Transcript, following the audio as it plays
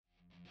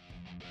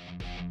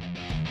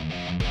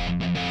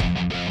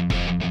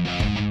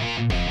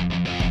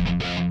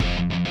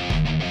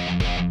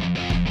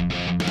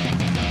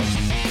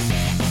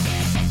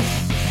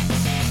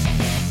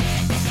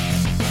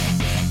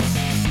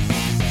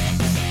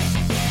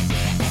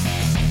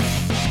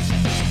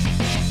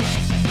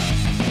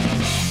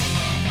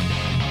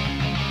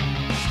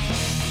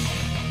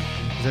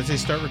Does it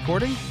start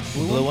recording?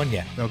 Blue one,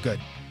 yeah. Oh, good.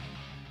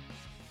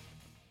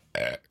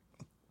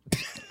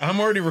 I'm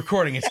already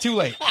recording. It's too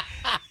late.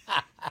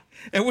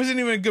 It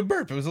wasn't even a good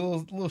burp. It was a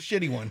little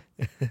shitty one.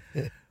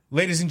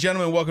 Ladies and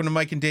gentlemen, welcome to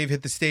Mike and Dave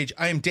Hit the Stage.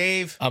 I am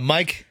Dave. I'm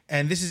Mike.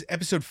 And this is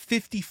episode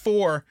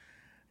 54,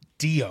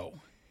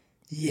 Dio.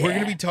 Yeah. We're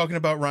going to be talking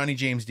about Ronnie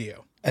James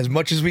Dio. As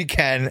much as we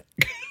can,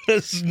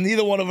 because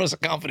neither one of us are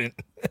confident.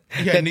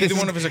 Yeah, neither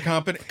one of us are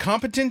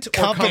competent or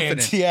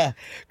confident. Yeah,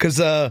 because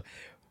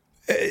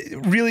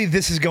really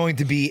this is going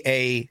to be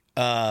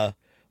a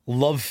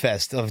love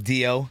fest of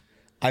Dio.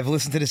 I've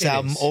listened to this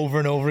album over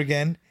and over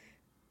again,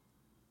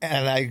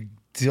 and I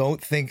don't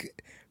think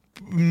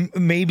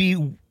maybe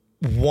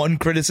one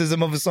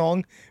criticism of a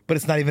song, but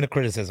it's not even a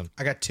criticism.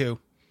 I got two.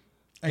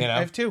 I You know?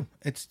 have two.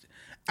 It's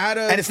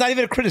And it's not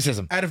even a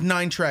criticism. out of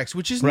 9 tracks,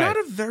 which is Right. not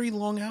a very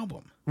long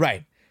album.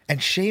 Right.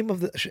 And shame of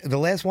the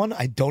last one,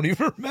 I don't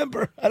even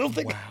remember. I don't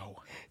think. Wow.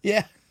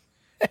 Yeah.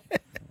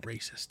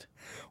 Racist.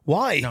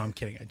 Why? No, I'm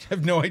kidding. I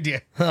have no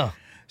idea. Huh.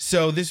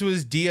 So this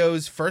was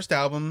Dio's first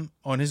album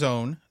on his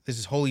own. This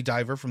is Holy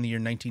Diver from the year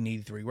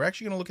 1983. We're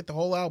actually going to look at the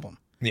whole album.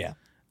 Yeah.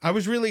 I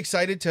was really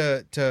excited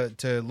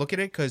to look at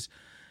it because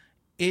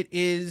it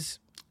is,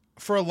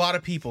 for a lot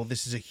of people,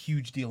 this is a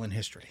huge deal in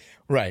history.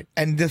 Right.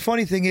 And the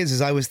funny thing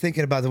is I was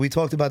thinking about that. We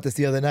talked about this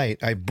the other night.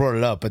 I brought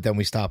it up, but then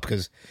we stopped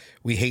because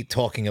we hate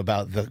talking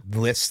about the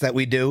lists that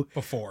we do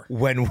Before.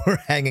 when we're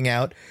hanging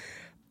out.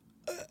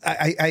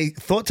 I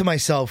thought to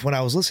myself when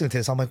I was listening to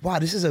this, I'm like, wow,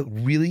 this is a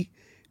really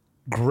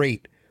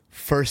great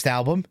first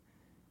album.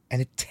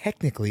 And it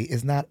technically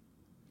is not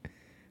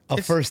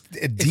It's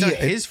not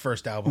his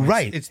first album.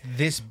 Right. It's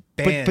this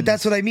band. But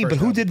that's what I mean. But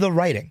who did the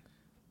writing?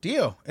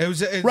 Dio.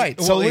 Right.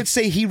 So let's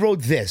say he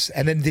wrote this,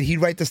 and then did he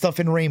write the stuff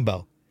in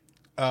Rainbow?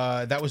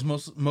 That was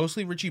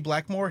mostly Richie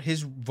Blackmore.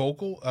 His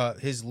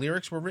his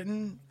lyrics were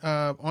written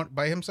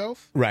by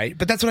himself. Right.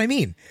 But that's what I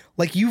mean.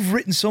 Like, you've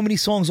written so many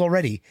songs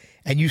already,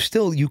 and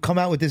you come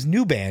out with this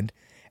new band,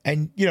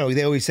 and,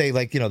 they always say,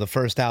 like, the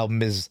first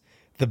album is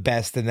the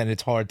best, and then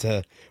it's hard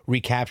to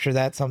recapture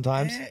that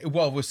sometimes.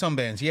 Well, with some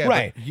bands, yeah.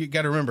 Right. But you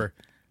got to remember,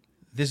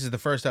 this is the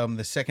first album.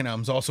 The second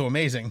album's also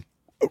amazing.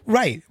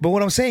 Right. But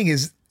what I'm saying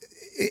is,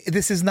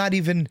 this is not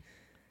even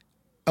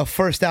a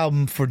first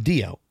album for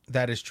Dio.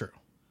 That is true.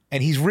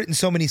 And he's written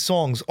so many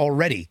songs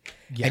already.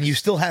 Yes. And you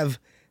still have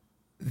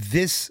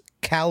this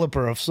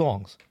caliber of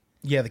songs.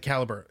 Yeah, the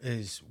caliber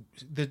is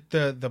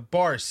the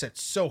bar is set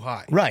so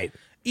high. Right.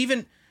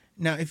 Even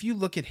now, if you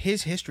look at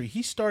his history,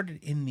 he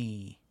started in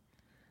the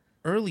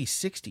early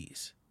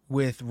 '60s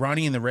with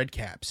Ronnie and the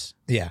Redcaps,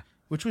 Yeah.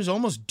 which was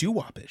almost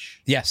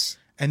doo-wop-ish, Yes.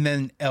 and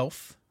then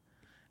Elf,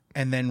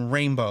 and then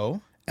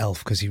Rainbow.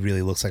 Elf, because he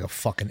really looks like a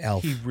fucking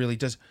elf. He really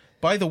does.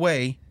 By the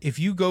way, if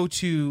you go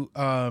to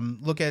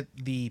look at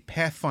the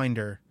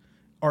Pathfinder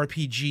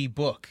RPG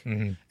book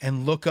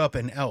and look up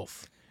an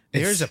elf,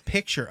 there's a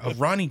picture of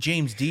Ronnie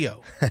James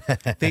Dio.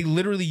 They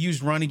literally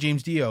used Ronnie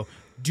James Dio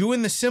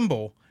doing the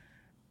symbol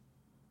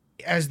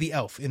as the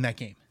elf in that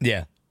game.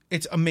 Yeah.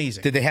 It's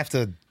amazing. Did they have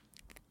to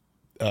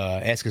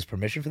ask his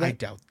permission for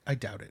that? I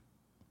doubt it.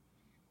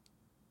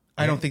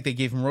 I don't think they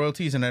gave him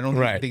royalties, and I don't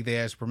Right. think they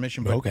asked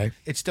permission. But Okay.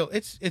 it's still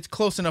it's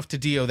close enough to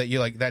Dio that you're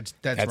like that's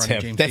Ronnie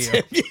him. James That's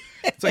Dio. him.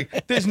 It's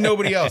like there's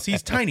nobody else.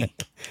 He's tiny.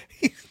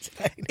 He's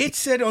tiny. It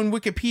said on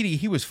Wikipedia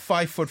he was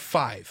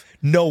 5'5",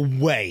 No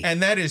way.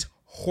 and that is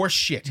horse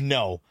shit.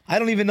 No. I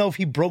don't even know if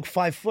he broke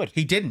 5 foot.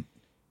 He didn't.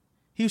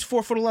 He was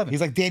 4'11".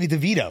 He's like Danny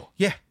DeVito.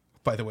 Yeah.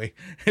 By the way,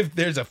 if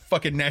there's a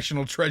fucking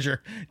national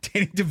treasure,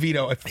 Danny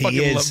DeVito. I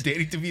fucking is. love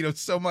Danny DeVito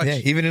so much. Yeah,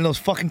 even in those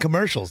fucking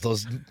commercials,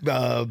 those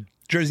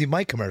Jersey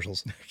Mike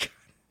commercials.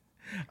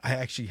 I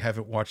actually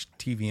haven't watched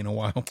TV in a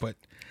while, but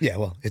Yeah,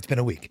 well, it's been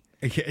a week.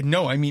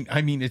 no, I mean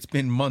it's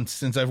been months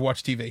since I've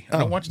watched TV. I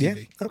don't watch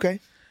TV. Yeah, okay.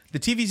 The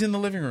TV's in the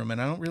living room,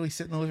 and I don't really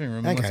sit in the living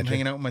room I unless I'm gotcha.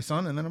 hanging out with my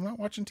son, and then I'm not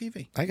watching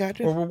TV. I got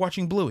you. Or we're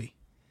watching Bluey.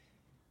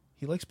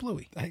 He likes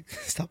Bluey.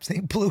 Stop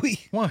saying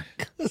Bluey. Why?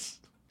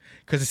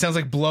 Because it sounds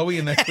like Blowy,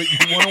 and that's what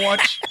you want to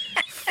watch?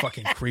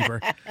 Fucking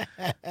creeper.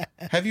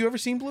 Have you ever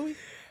seen Bluey?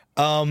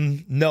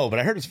 No, but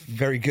I heard it's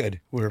very good.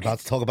 We're about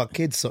to talk about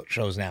kids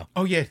shows now.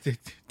 Oh, yeah.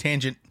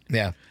 Tangent.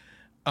 Yeah.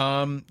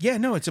 Yeah,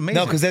 no, it's amazing.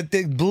 No, because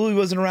Bluey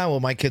wasn't around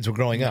when my kids were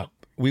growing up.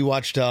 We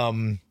watched,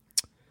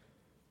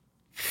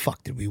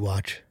 fuck did we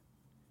watch?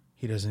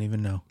 He doesn't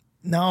even know.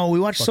 No, we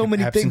watched so Fucking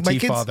many things.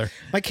 absentee father.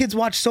 My kids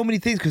watch so many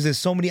things because there's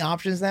so many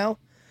options now.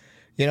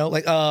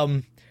 Like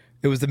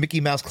it was the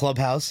Mickey Mouse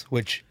Clubhouse,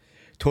 which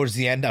towards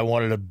the end I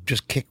wanted to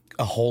just kick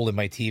a hole in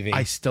my TV.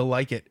 I still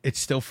like it. It's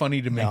still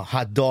funny to me. No,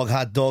 hot dog,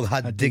 hot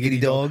diggity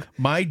dog.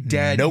 My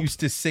dad Nope. used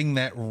to sing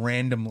that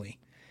randomly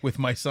with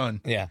my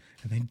son. Yeah,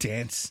 And they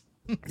dance.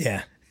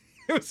 yeah.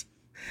 It was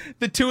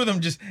the two of them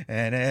just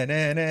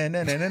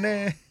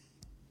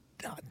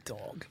Hot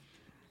dog.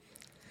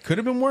 could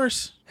have been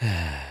worse.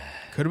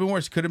 Could have been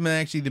worse. Could have been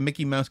actually the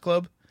Mickey Mouse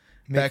Club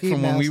back Mickey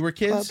from when we Mouse were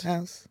kids.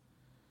 Clubhouse.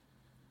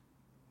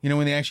 You know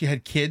when they actually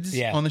had kids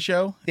Yeah. on the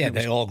show? Yeah, It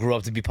was- they all grew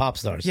up to be pop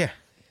stars. yeah.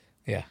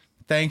 yeah.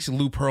 Thanks,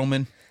 Lou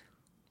Pearlman.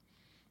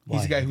 He's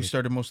Why? the guy who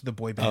started most of the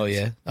boy bands. Oh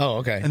yeah. Oh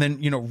okay. And then,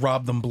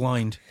 robbed them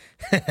blind.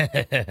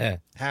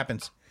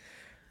 Happens.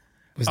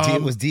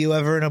 Was Dio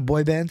ever in a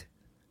boy band?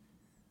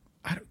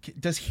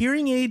 Does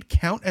Hearing Aid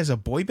count as a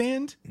boy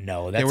band?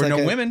 No, There were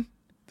no women.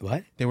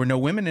 What? There were no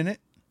women in it.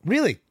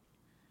 Really?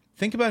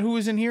 Think about who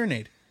was in Hearing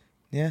Aid.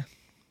 Yeah.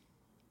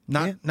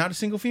 Not a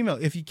single female.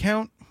 If you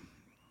count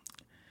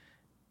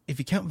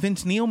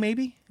Vince Neil,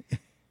 maybe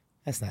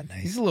That's not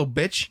nice. he's a little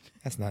bitch.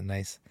 That's not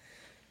nice.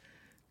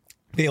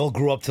 They all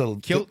grew up to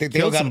Killed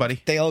all got,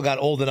 somebody. They all got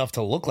old enough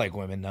to look like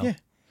women now. Yeah.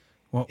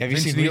 Well, Have you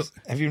Vince seen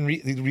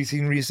Neil,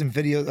 seen recent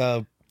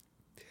video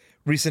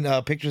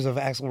recent pictures of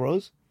Axl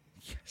Rose?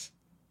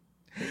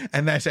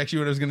 and that's actually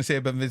what I was going to say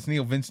about Vince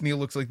Neil. Vince Neil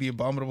looks like the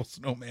Abominable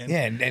Snowman.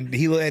 Yeah, and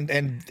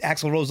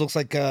Axl Rose looks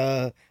like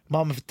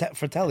Mama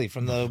Fratelli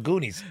from the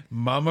Goonies.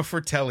 Mama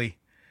Fratelli,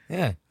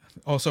 Yeah.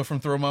 also from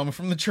Throw Mama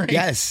from the Train.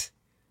 Yes.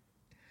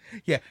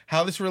 Yeah.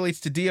 How this relates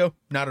to Dio?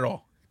 Not at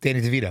all.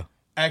 Danny DeVito.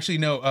 Actually,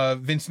 no.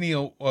 Vince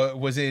Neil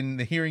was in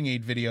the Hearing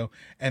Aid video,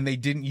 and they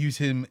didn't use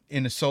him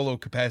in a solo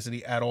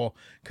capacity at all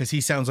because he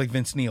sounds like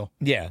Vince Neil.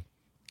 Yeah.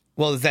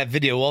 Well, there's that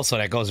video also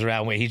that goes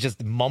around where he's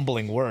just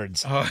mumbling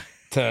words to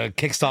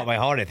Kickstart My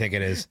Heart, I think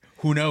it is.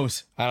 Who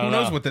knows? I don't Who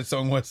knows know. what that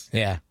song was?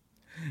 Yeah.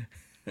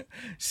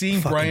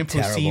 Seeing Fucking Brian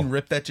Posehn terrible.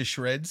 rip that to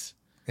shreds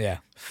Yeah.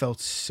 felt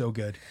so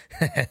good.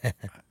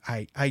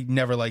 I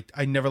never liked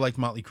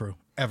Motley Crue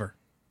ever.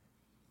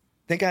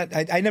 They got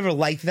I never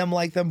liked them,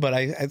 but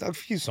I a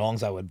few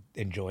songs I would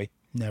enjoy.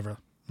 Never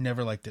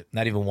liked it.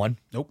 Not even one.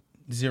 Nope.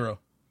 Zero.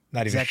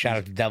 Not even Exactly. Shout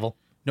at the Devil.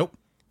 Nope.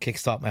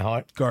 Kickstart My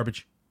Heart.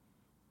 Garbage.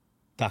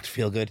 Dr.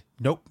 Feelgood.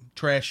 Nope.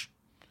 Trash.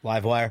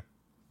 Livewire.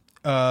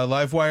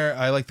 Livewire.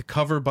 I like the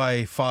cover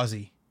by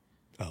Fozzy.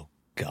 Oh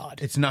God.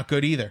 It's not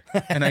good either,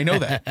 and I know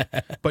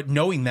that. But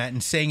knowing that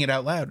and saying it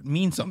out loud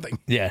means something.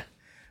 Yeah.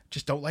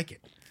 Just don't like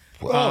it.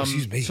 Oh,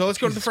 excuse me. So let's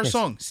go to the Jesus first Christ.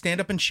 song, "Stand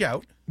Up and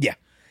Shout." Yeah.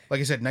 Like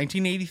I said,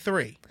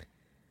 1983.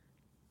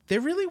 There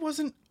really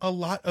wasn't a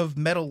lot of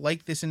metal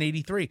like this in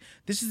 83.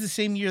 This is the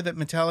same year that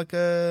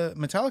Metallica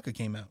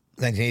came out.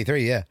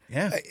 1983, yeah.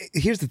 Yeah.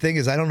 Here's the thing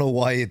is I don't know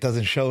why it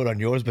doesn't show it on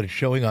yours, but it's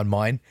showing on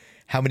mine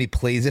how many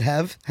plays it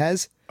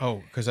has.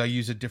 Oh, because I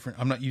use a different...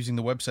 I'm not using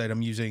the website.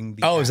 I'm using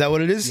the... Oh, app. is that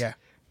what it is? Yeah.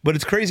 But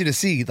it's crazy to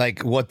see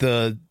like what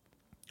the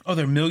Oh,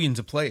 there are millions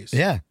of plays.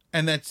 Yeah.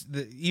 And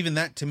even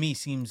that to me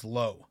seems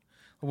low.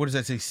 What does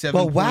that say? 7.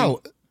 Well,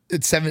 wow.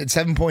 It's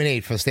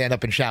 7.8 for Stand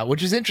Up and Shout,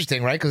 which is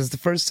interesting, right? Because it's the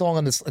first song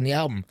on the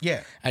album.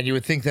 Yeah. And you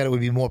would think that it would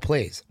be more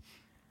plays.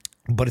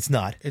 But it's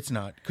not. It's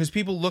not. Because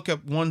people look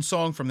up one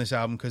song from this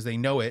album because they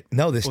know it.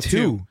 No, there's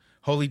two.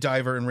 Holy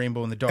Diver and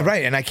Rainbow in the Dark.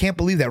 Right, and I can't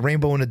believe that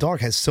Rainbow in the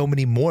Dark has so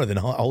many more than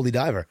Holy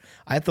Diver.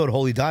 I thought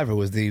Holy Diver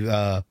was the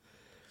Well,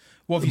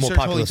 if you more search Holy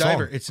popular song.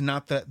 Diver, it's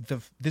not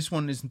this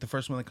one isn't the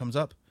first one that comes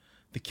up.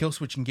 The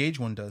Killswitch Engage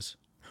one does.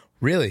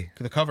 Really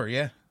The cover,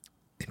 yeah.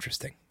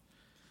 interesting.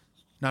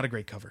 Not a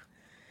great cover.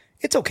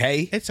 It's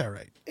okay. It's all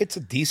right. It's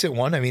a decent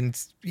one. I mean,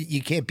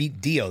 you can't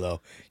beat Dio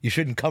though. You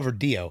shouldn't cover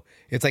Dio.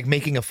 It's like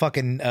making a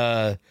fucking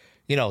they're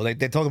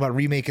talking about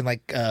remaking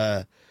like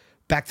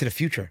Back to the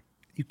Future.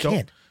 You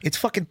can't. It's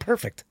fucking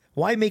perfect.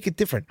 Why make it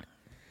different?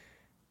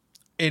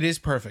 It is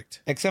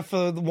perfect. Except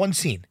for the one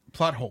scene.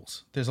 Plot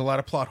holes. There's a lot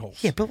of plot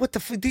holes. Yeah, but what the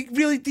fuck? Do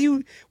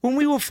you when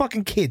we were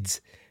fucking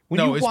kids, when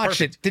No, you it's watched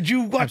perfect. it, did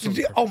you watch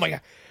Absolutely it? Oh my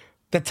God.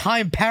 The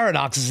time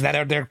paradoxes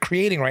that they're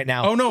creating right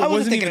now. Oh no, I it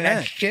wasn't thinking even of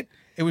that shit.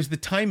 It was the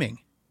timing.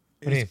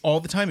 It do you was mean? all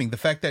the timing. The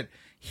fact that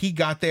he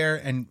got there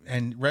and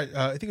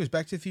I think it was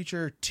Back to the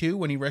Future 2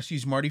 when he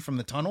rescues Marty from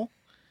the tunnel.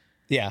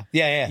 Yeah.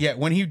 Yeah,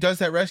 when he does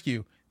that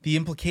rescue, the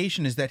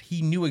implication is that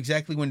he knew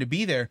exactly when to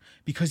be there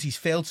because he's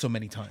failed so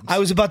many times. I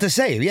was about to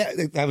say,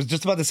 I was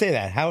just about to say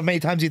that. How many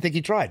times do you think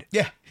he tried?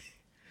 Yeah.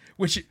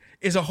 Which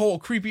is a whole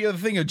creepy other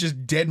thing of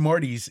just dead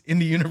Martys in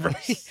the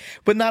universe.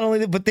 But not only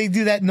that, but they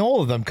do that in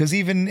all of them. Because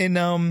even in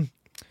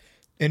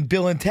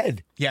Bill and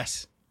Ted,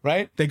 Yes.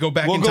 right? They go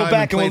back We'll in go time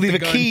back and we'll plant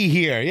leave the a gun. key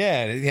here.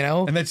 Yeah,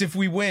 And that's if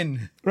we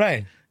win.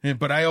 right.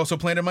 But I also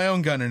planted my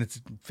own gun and it's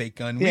a fake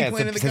gun. We Yeah,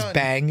 planted it the says gun.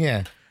 bang.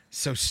 Yeah.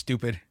 So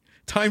stupid.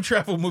 Time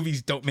travel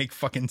movies don't make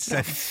fucking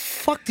sense.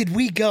 Fuck did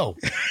we go?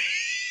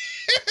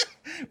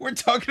 We're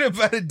talking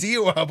about a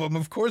Dio album.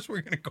 Of course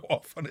we're going to go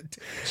off on a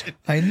tangent.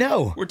 I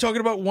know. We're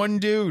talking about one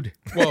dude.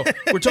 Well,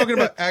 we're talking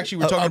about we're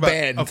talking about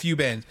band. a few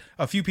bands,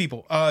 a few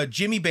people.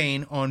 Jimmy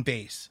Bain on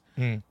bass.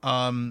 Vinny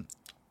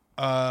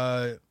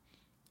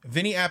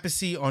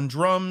Appice on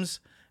drums,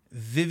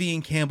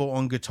 Vivian Campbell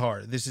on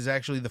guitar. This is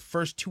actually the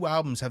first two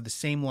albums have the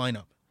same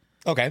lineup.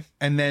 Okay.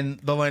 And then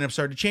the lineup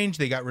started to change.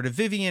 They got rid of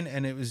Vivian,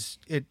 and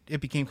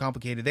it became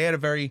complicated. They had a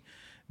very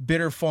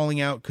bitter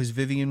falling out because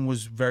Vivian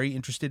was very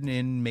interested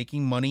in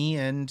making money,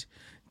 and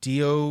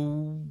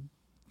Dio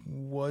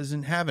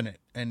wasn't having it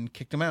and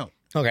kicked him out.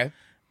 Okay.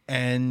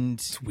 And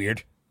It's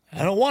weird.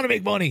 I don't want to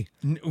make money.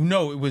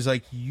 no, it was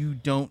like you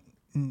don't.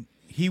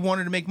 He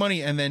wanted to make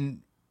money, and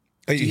then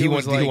He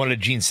was wanted, like- he wanted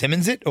to Gene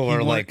Simmons it, or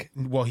he like,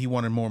 he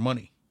wanted more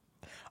money.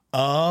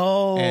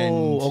 oh,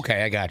 And-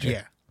 okay, I got you.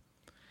 Yeah.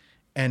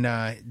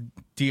 And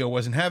Dio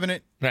wasn't having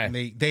it. Right. And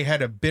they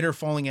had a bitter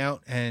falling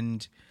out,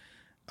 and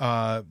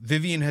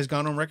Vivian has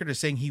gone on record as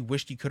saying he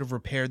wished he could have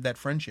repaired that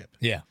friendship.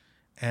 Yeah.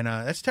 And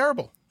that's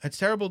terrible. That's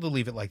terrible to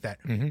leave it like that.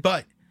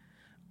 But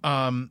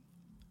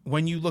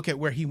when you look at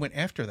where he went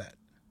after that,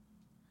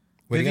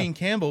 Vivian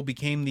Campbell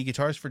became the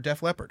guitarist for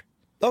Def Leppard.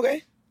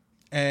 Okay.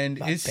 And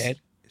Not is bad.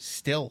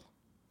 still.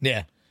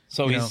 Yeah.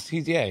 So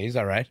he's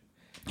all right.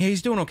 Yeah,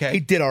 he's doing okay. He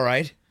did all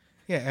right.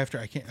 Yeah,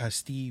 after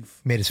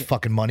Steve Made his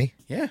fucking money.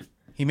 Yeah,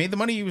 he made the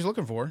money he was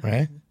looking for.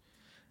 Right.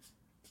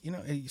 You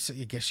know, so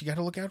I guess you got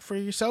to look out for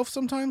yourself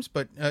sometimes.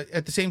 But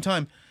at the same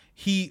time,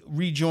 he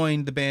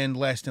rejoined the band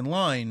Last in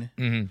Line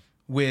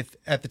with,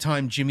 at the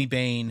time, Jimmy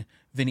Bain,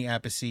 Vinny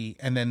Appice,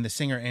 and then the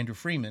singer Andrew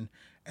Freeman.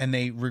 And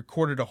they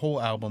recorded a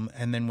whole album.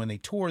 And then when they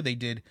toured, they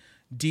did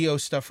Dio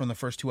stuff from the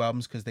first two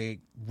albums because they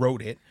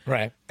wrote it.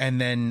 Right.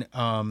 And then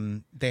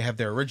they have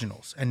their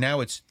originals. And now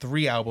it's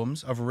 3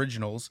 albums of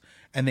originals,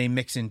 and they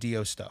mix in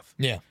Dio stuff.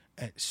 Yeah.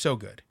 So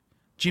good.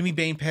 Jimmy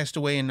Bain passed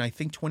away in, I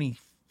think,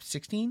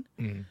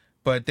 2016.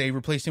 But they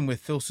replaced him with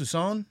Phil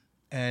Soussan,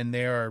 and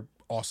they are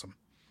awesome.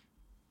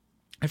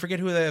 I forget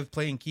who they have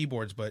playing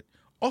keyboards, but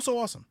also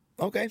awesome.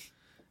 Okay.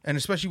 And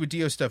especially with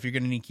Dio stuff, you're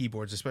going to need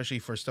keyboards, especially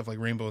for stuff like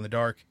Rainbow in the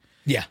Dark.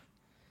 Yeah.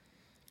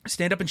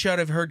 Stand Up and Shout,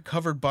 I've heard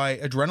covered by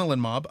Adrenaline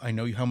Mob. I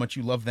know how much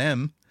you love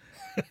them.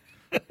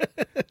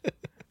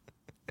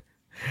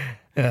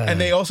 And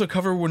they also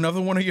cover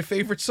another one of your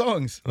favorite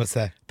songs. What's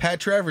that? Pat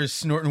Travers,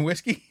 Snorting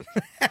Whiskey.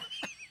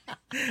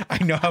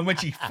 I know how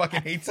much he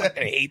fucking hates that.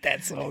 I hate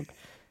that song.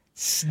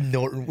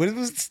 Snorting. What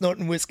was it?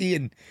 Snorting whiskey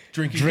and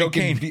Drinking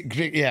cocaine.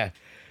 Yeah.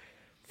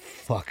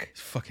 Fuck.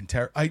 It's fucking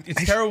terrible.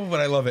 It's terrible,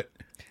 but I love it.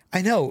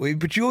 I know,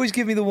 but you always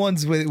give me the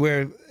ones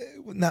where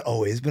not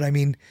always, but I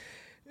mean,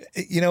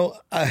 you know,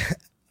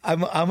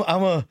 I'm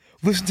a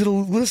listen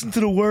to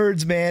the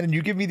words, man, and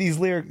you give me these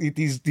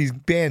these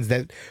bands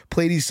that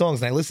play these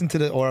songs, and I listen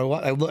to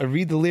I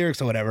read the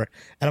lyrics or whatever,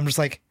 and I'm just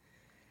like,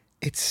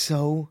 it's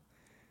so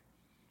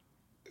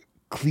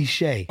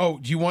cliche. Oh,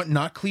 do you want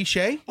not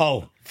cliche?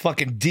 Oh,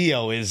 fucking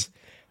Dio is.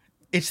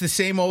 It's the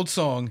same old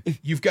song.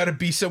 You've got to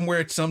be somewhere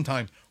at some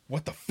time.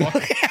 What the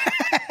fuck?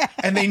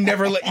 And they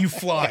never let you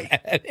fly.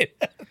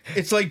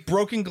 It's like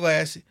Broken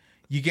Glass.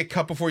 You get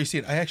cut before you see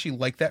it. I actually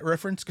like that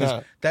reference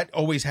because that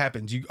always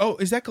happens.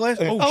 Is that glass?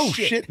 Oh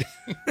shit.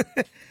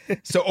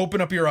 So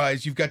open up your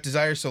eyes. You've got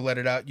desire, so let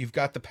it out. You've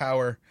got the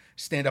power.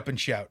 Stand up and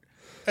shout.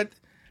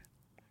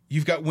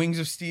 You've got wings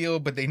of steel,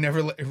 but they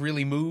never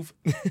really move.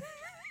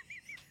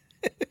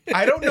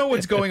 I don't know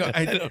what's going on.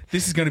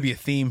 This is going to be a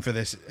theme for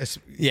this.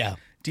 Yeah.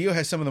 Dio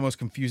has some of the most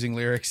confusing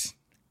lyrics,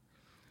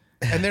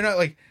 and they're not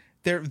like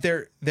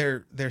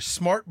they're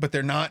smart, but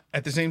they're not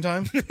at the same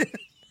time.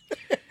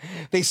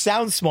 They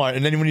sound smart,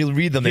 and then when you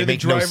read them, You're they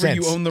make the driver, no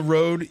sense. You own the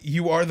road.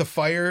 You are the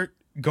fire.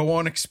 Go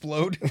on,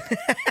 explode.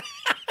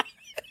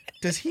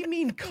 Does he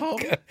mean come?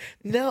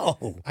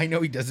 No. I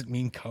know he doesn't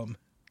mean come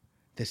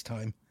this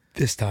time.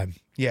 This time.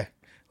 Yeah.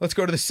 Let's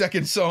go to the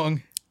second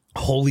song.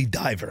 Holy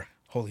Diver.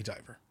 Holy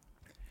Diver.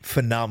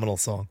 Phenomenal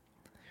song.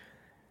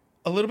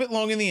 A little bit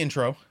long in the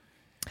intro.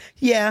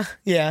 Yeah,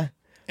 yeah.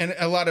 And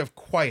a lot of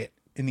quiet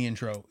in the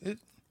intro.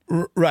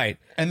 Right.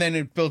 And then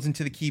it builds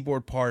into the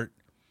keyboard part.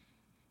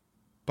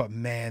 But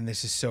man,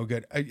 this is so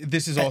good.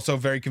 This is also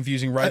very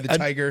confusing. Ride the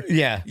Tiger.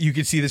 Yeah. You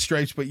can see the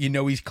stripes, but you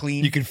know he's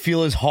clean. You can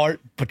feel his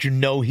heart, but you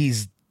know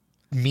he's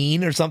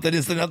mean or something.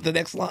 Is the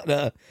next line,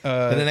 the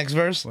next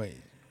verse? Wait.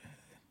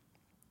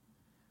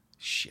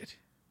 Shit.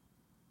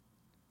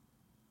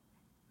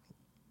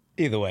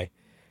 Either way.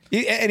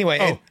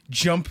 Anyway.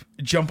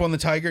 Jump on the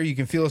tiger. You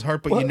can feel his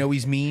heart, but you know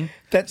he's mean.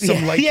 Light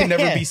can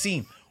never be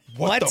seen.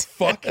 What the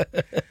fuck?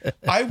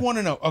 I want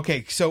to know.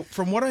 Okay, so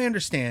from what I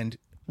understand,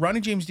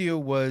 Ronnie James Dio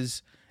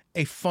was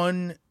a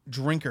fun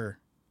drinker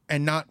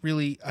and not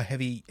really a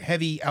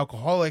heavy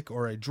alcoholic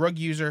or a drug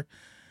user.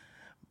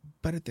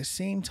 But at the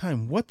same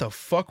time, what the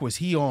fuck was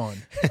he on?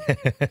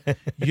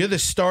 You're the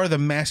star of the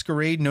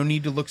masquerade. No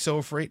need to look so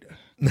afraid.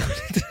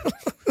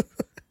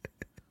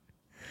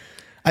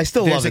 I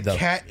still love it, though. There's a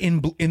cat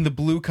in the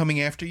blue coming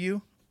after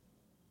you.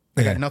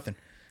 I got nothing.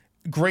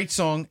 Great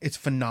song. It's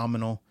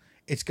phenomenal.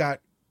 It's got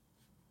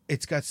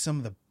some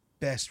of the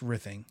best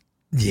riffing.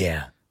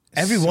 Yeah.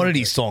 Every one of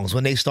these songs,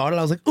 when they started,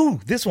 I was like, ooh,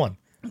 this one.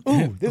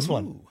 Ooh, this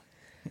one.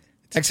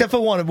 Except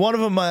for one. One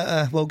of them,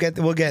 we'll get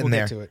in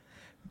there. Get to it.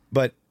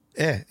 But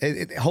yeah,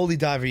 Holy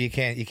Diver, you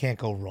can't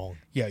go wrong.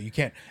 Yeah, you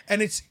can't.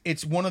 And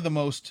it's one of the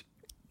most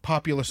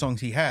popular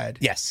songs he had.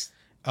 Yes.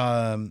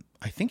 I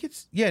think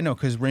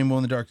because Rainbow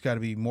in the Dark's got to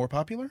be more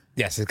popular.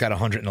 Yes, it's got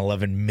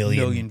 111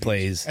 million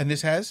plays. And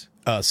this has?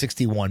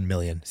 61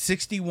 million.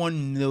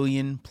 61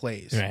 million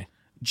plays. Right.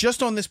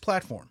 Just on this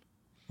platform.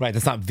 Right,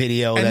 that's not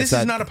video. And this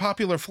is not a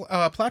popular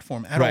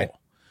platform at right.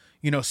 all.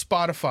 You know,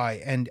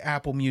 Spotify and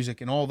Apple Music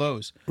and all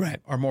those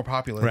are more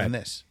popular than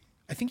this.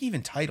 I think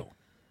even Tidal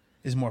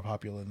is more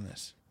popular than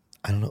this.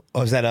 I don't know.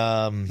 Oh, is that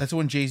That's the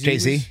one Jay-Z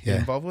was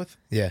involved with?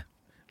 Yeah.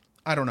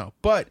 I don't know.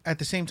 But at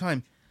the same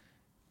time,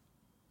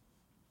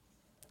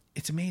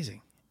 it's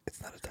amazing. It's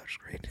not a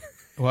touchscreen.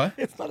 What?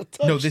 It's not a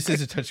touchscreen. No, this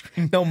is a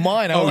touchsceen. No,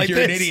 mine. I like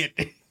you're this. an idiot.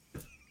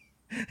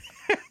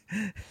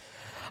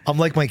 I'm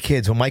like my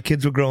kids. When my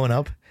kids were growing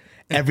up,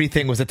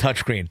 everything was a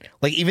touchscreen.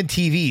 Like even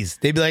TVs,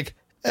 they'd be like,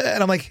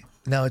 and I'm like,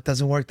 no, it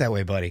doesn't work that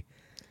way, buddy.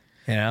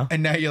 You know?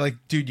 And now you're like,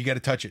 dude, you got to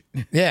touch it.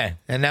 Yeah.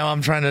 And now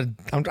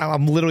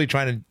I'm literally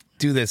trying to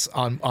do this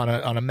on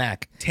a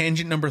Mac.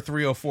 Tangent number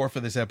 304 for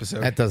this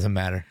episode. That doesn't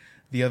matter.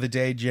 The other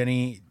day,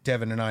 Jenny,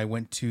 Devin, and I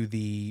went to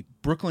the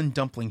Brooklyn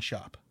Dumpling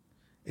Shop.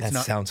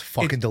 Sounds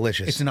fucking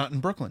delicious. It's not in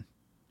Brooklyn.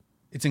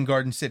 It's in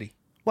Garden City.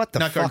 What the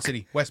Not fuck? Garden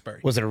City, Westbury.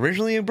 Was it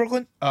originally in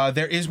Brooklyn?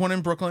 There is one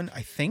in Brooklyn,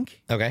 I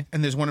think. Okay.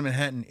 And there's one in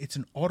Manhattan. It's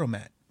an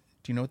Automat.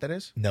 Do you know what that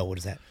is? No, what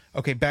is that?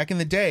 Okay, back in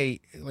the day,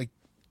 like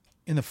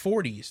in the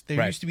 40s, there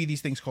Right. used to be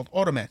these things called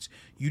automats.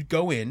 You'd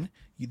go in,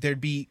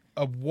 there'd be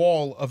a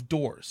wall of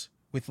doors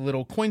with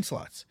little coin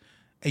slots.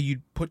 And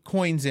you'd put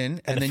coins in,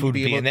 and the then food you'd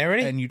be would be able in there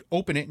already? and you'd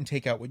open it and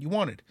take out what you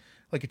wanted,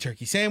 like a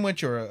turkey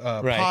sandwich or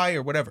a Right. pie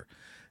or whatever.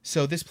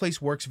 So this place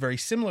works very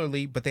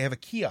similarly, but they have a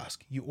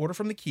kiosk. You order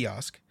from the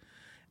kiosk,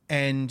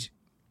 and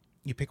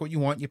you pick what you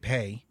want, you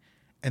pay,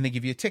 and they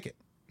give you a ticket.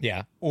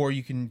 Yeah. Or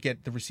you can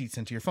get the receipt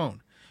sent to your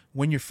phone.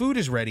 When your food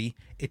is ready,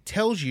 it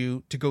tells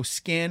you to go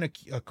scan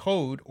a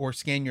code or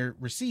scan your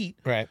receipt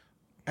Right.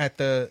 at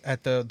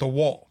the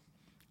wall,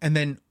 and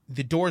then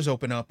the doors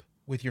open up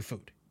with your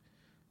food.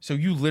 So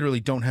you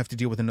literally don't have to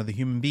deal with another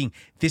human being.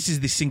 This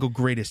is the single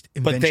greatest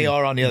invention. But they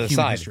are on the in other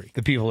human side. history.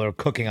 The people that are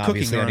cooking,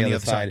 obviously, Cooking are on the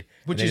other side.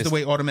 which And is they the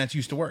way automats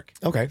used to work.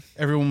 Okay.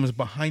 Everyone was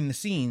behind the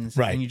scenes,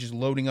 Right. and you're just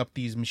loading up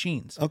these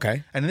machines.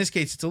 Okay. And in this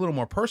case, it's a little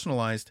more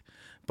personalized.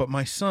 But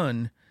my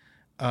son,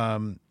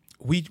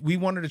 we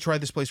wanted to try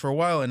this place for a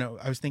while, and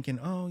I was thinking,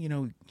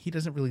 he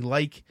doesn't really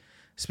like,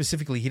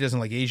 specifically, he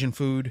doesn't like Asian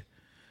food,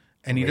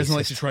 and he doesn't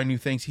like to try new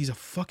things. He's a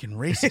fucking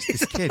racist,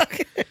 this kid.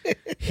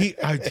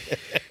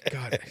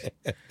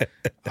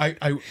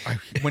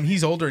 When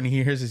he's older and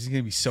he hears this, he's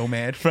gonna be so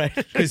mad, Right.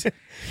 Because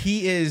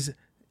he is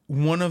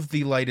one of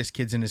the lightest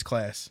kids in his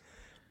class,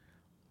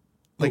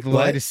 like What?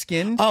 lightest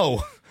skinned.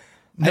 Oh.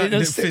 I Not didn't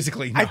understand.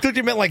 physically. I No. thought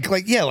you meant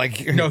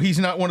like No, he's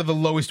not one of the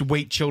lowest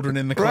weight children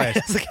in the Right. class.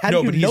 I was like, how do no,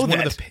 you but he's know one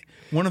that? of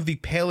one of the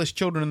palest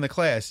children in the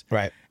class,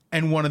 Right.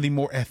 and one of the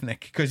more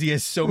ethnic because he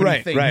has so many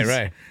Right, things.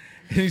 right.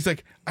 And he's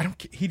like, I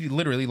don't. He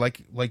literally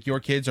like your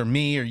kids or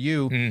me or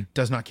you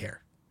does not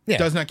care. Yeah.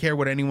 Does not care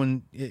where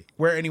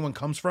anyone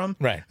comes from.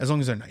 Right. As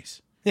long as they're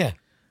nice. Yeah.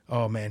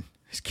 Oh man,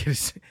 this kid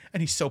is,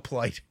 and he's so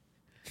polite.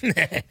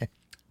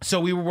 So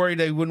we were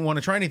worried I wouldn't want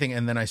to try anything,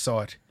 and then I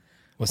saw it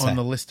What's on that?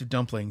 the list of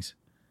dumplings: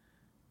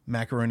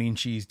 macaroni and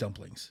cheese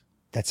dumplings.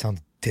 That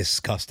sounds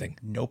disgusting.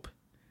 Nope,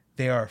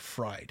 they are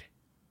fried.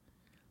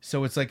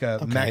 So it's like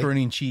a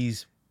macaroni and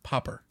cheese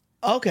popper.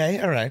 Okay.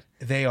 All right.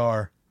 They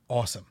are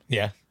awesome.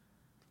 Yeah.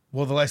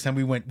 Well, the last time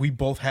we went, we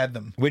both had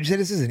them. Where'd you say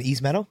this is in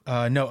East Meadow?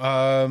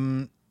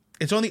 No,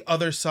 it's on the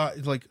other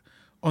side, like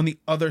on the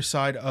other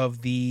side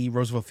of the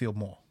Roosevelt Field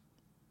Mall,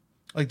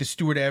 like the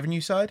Stewart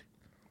Avenue side,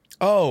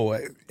 Oh.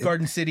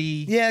 Garden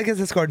City. Yeah, I guess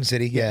it's Garden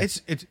City. Yeah.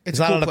 It's It's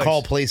a not cool on the place.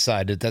 Carl Place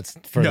side. That's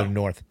further No.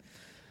 north.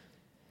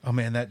 Oh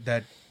man,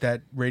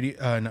 that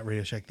radio, not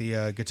Radio Shack,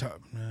 the guitar,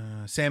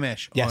 Sam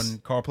Ash Yes. on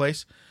Carl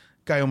Place.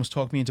 Guy almost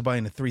talked me into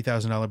buying a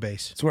 $3,000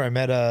 bass. That's where I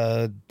met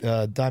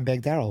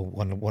Dimebag Darrell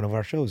one of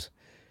our shows,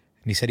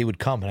 and he said he would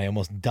come, and I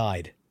almost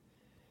died.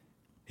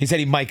 He said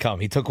he might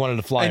come. He took one of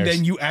the flyers, And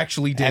then you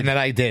actually did. and then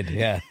I did.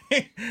 Yeah,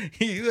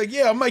 He's like,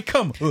 yeah, I might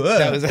come.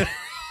 that was.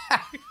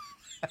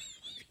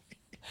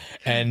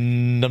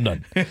 And I'm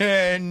done.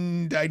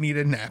 And I need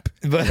a nap.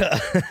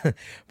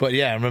 But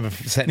yeah, I remember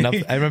setting up.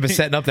 I remember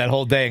setting up that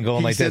whole day and going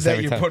He like said this that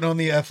every you're time. putting on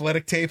the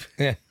athletic tape.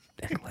 Yeah,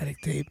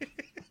 athletic tape.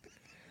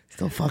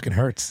 Still fucking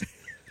hurts.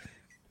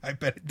 I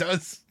bet it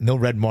does. No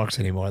red marks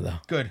anymore though.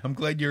 Good. I'm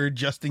glad you're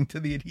adjusting to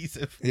the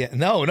adhesive. Yeah,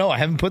 no, I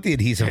haven't put the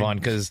adhesive on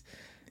because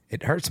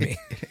it hurts me.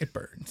 It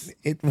burns.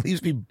 It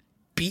leaves me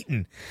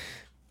beaten.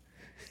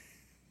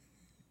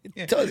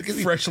 It does. It gives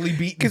me- Freshly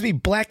beaten. Gives me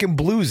black and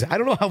blues. I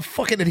don't know how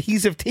fucking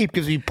adhesive tape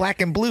gives me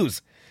black and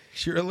blues.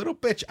 You're a little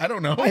bitch. I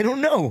don't know. I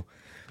don't know.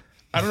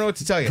 I don't know what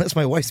to tell you. Unless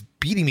my wife's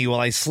beating me while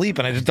I sleep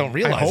and I just don't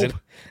realize it.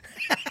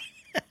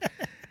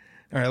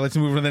 All right, let's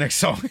move on to the next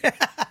song.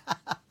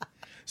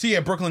 So yeah,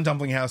 Brooklyn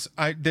Dumpling House.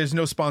 There's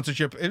no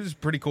sponsorship. It was a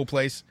pretty cool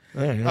place.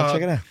 All right, I'll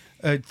check it out.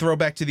 A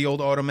throwback to the old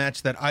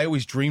automats that I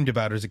always dreamed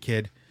about as a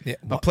kid. Yeah,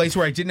 A place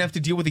where I didn't have to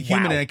deal with a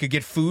human Wow. and I could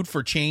get food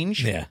for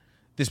change. Yeah.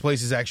 This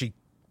place is actually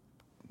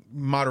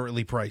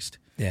moderately priced.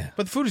 Yeah.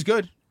 But the food is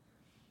good.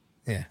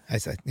 Yeah.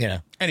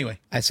 Anyway,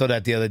 I saw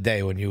that the other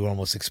day when you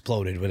almost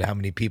exploded with how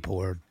many people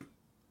were.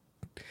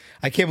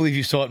 I can't believe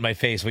you saw it in my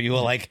face when you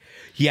were like,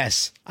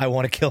 yes, I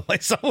want to kill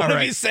myself. Whatever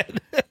right. you said.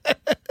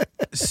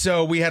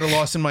 so we had a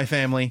loss in my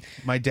family.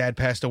 My dad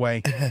passed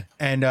away.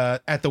 And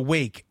at the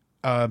wake,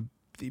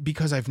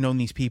 because I've known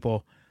these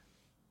people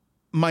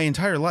my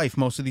entire life,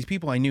 most of these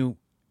people I knew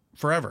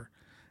forever.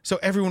 So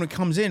everyone who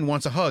comes in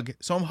wants a hug.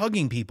 So I'm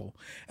hugging people.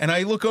 And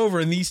I look over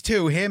and these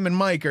two, him and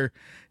Mike, are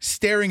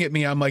staring at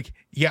me. I'm like,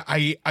 yeah,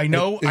 I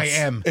know I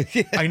am.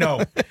 I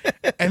know.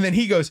 And then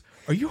he goes,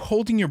 are you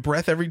holding your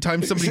breath every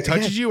time somebody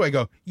touches you? I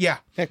go, yeah.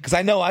 Yeah, because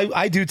I know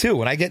I do too.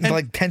 When I get into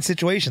like tense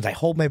situations, I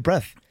hold my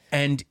breath.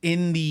 And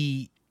in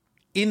the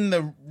in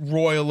the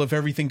royal of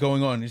everything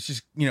going on. It's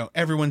just,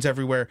 everyone's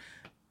everywhere.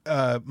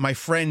 My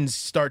friends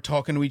start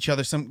talking to each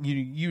other.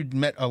 You'd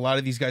met a lot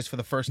of these guys for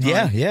the first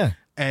time. Yeah.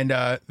 And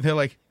they're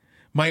like,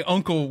 my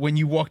uncle, when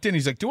you walked in,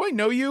 he's like, do I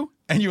know you?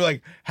 And you're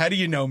like, how do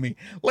you know me?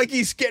 Like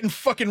he's getting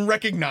fucking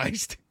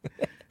recognized.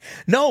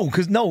 No,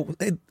 because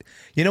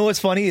you know what's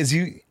funny is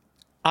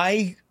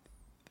I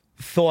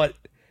thought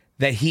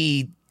that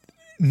he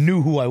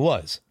knew who I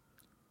was.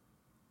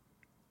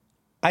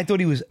 I thought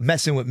he was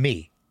messing with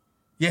me.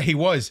 Yeah, he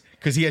was,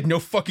 because he had no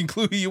fucking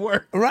clue who you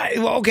were. Right.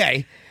 Well,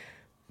 okay.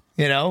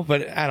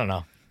 But I don't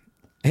know.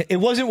 It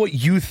wasn't what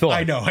you thought.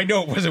 I know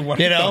it wasn't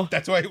what I thought.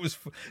 That's why it was.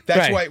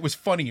 That's why it was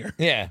funnier.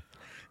 Yeah.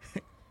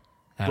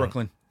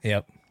 Brooklyn.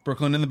 Yep.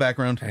 Brooklyn in the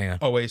background. Hang on.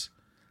 Always.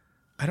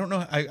 I don't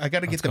know. I got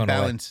to get the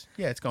balance.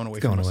 Away. Yeah, it's going away.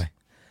 It's going away.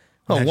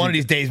 Well, one of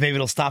these days, maybe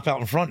it'll stop out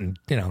in front and,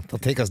 they'll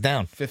take us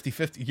down.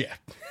 50-50. Yeah.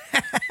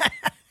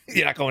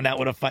 You're not going out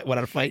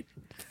without a fight.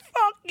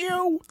 Fuck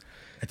you.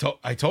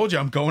 I told you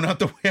I'm going out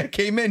the way I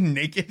came in,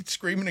 naked,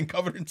 screaming, and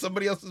covered in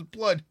somebody else's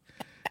blood.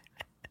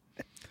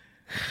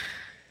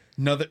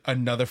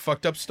 Another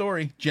fucked up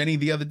story. Jenny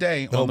the other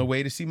day on the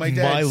way to see my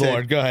dad. My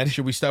lord, go ahead.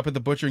 Should we stop at the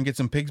butcher and get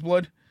some pig's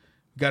blood?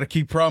 Got to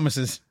keep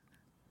promises.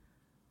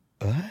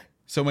 What?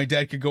 So my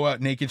dad could go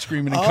out naked,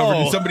 screaming, and covered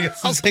in somebody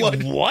else's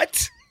blood. Like,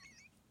 what?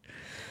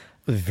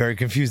 I was very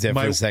confused there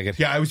for a second.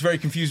 Yeah, I was very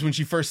confused when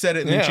she first said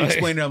it, and then she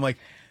explained it. I'm like,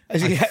 I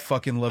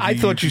fucking love you. I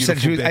thought you said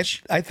she was.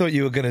 Bitch. I thought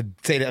you were gonna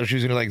say that she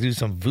was gonna do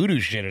some voodoo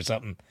shit or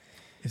something.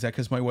 Is that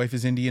because my wife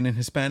is Indian and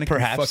Hispanic?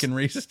 Perhaps. And fucking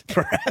racist.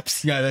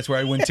 Perhaps. Yeah, that's where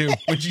I went to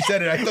when she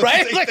said it. I thought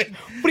right? Like,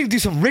 what do you do?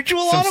 Some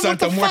ritual on him?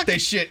 Santa Muerte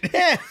shit.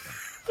 Yeah.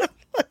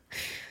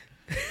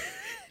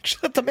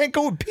 Just let the man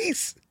go in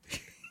peace.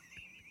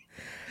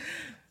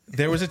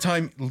 There was a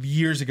time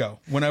years ago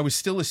when I was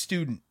still a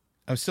student.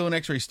 I was still an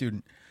X-ray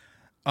student.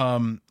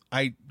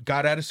 I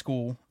got out of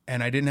school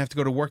and I didn't have to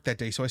go to work that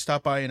day. So I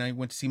stopped by and I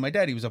went to see my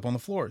dad. He was up on the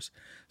floors.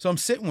 So I'm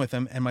sitting with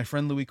him and my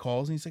friend Louis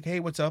calls and he's like,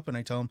 hey, what's up? And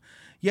I tell him,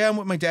 yeah, I'm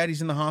with my dad.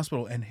 He's in the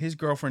hospital. And his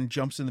girlfriend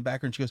jumps in the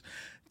background. She goes,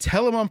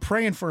 tell him I'm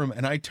praying for him.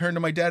 And I turn to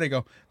my dad. I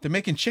go, they're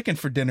making chicken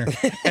for dinner.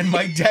 And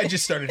my dad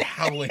just started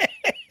howling.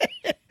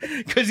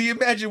 Because he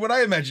imagined what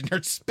I imagined,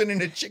 her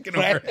spinning a chicken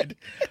over her head.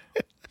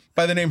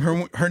 By the name,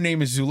 her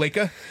name is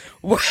Zuleika.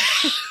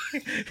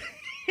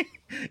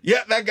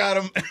 Yeah, that got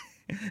him.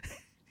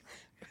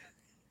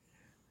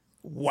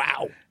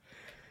 Wow.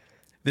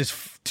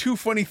 There's two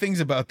funny things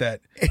about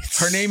that.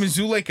 Her name is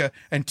Zuleika,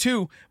 and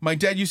two, my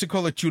dad used to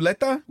call her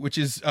chuleta, which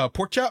is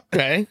pork chop.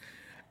 Okay.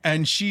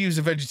 And she was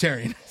a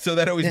vegetarian, so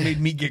that always made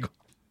me giggle.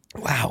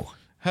 Wow.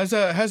 How's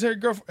his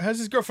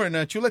girlfriend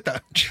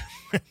Chuleta?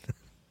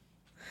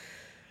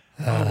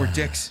 Oh, we're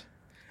dicks.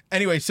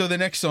 Anyway, so the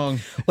next song.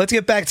 Let's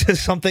get back to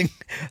something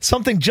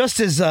just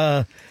as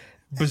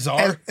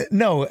bizarre.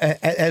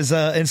 As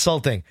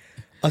insulting.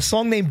 A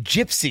song named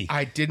Gypsy.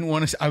 I didn't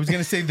want to. I was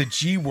going to say the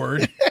G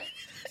word,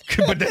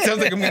 but that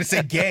sounds like I'm going to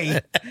say gay.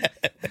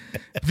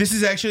 This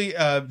is actually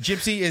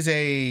Gypsy is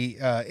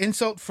a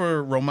insult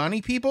for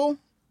Romani people,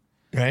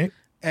 right?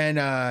 And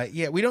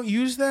yeah, we don't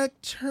use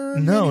that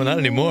term. No, anymore, not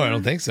anymore. I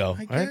don't think so. I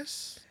right?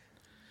 guess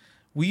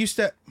we used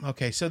to.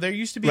 Okay, so there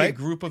used to be a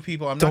group of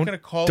people. I'm not going to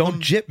call them.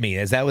 Don't gyp me.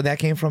 Is that where that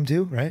came from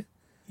too? Right?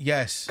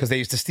 Yes, because they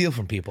used to steal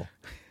from people.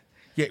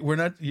 Yeah, we're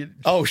not.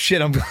 Oh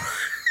shit! I'm.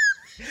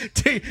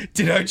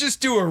 Did I just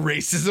do a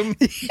racism?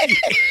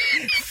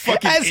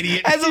 Fucking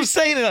idiot. As I'm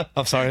saying it,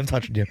 I'm sorry, I'm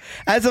touching you.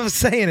 As I'm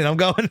saying it, I'm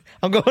going,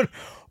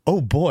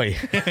 oh boy.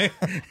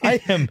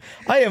 I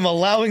am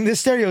allowing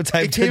this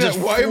stereotype to just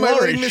Why am I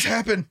letting this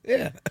happen?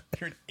 Yeah.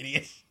 You're an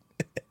idiot.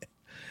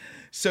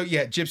 So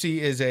yeah, gypsy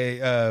is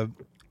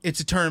it's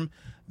a term.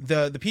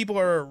 The people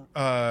are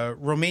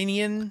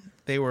Romanian.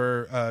 They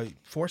were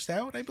forced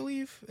out, I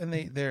believe, and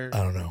they're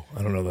I don't know.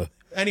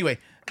 Anyway,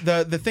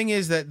 the thing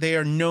is that they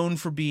are known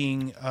for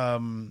being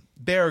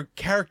they're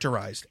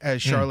characterized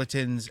as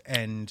charlatans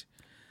and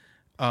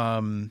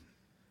the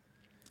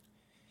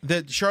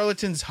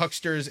charlatans,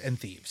 hucksters, and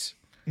thieves.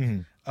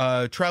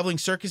 Mm-hmm. Traveling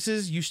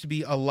circuses used to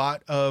be a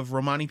lot of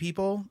Romani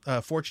people,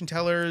 fortune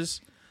tellers.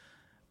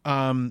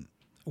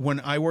 When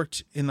I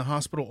worked in the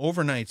hospital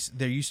overnights,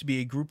 there used to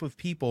be a group of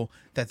people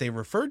that they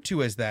referred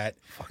to as that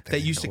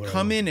used to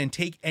come in and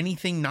take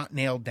anything not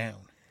nailed down.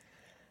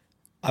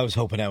 I was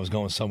hoping I was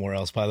going somewhere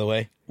else, by the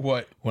way.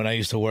 What? When I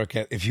used to work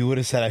if you would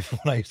have said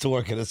when I used to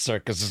work at a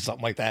circus or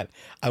something like that,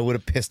 I would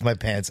have pissed my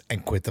pants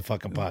and quit the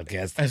fucking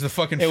podcast. As the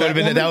fucking fat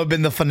woman? That would have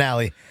been the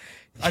finale.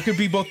 I could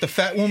be both the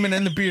fat woman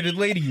and the bearded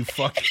lady, you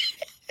fuck.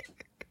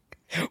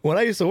 When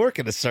I used to work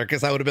at a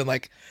circus, I would have been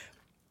like,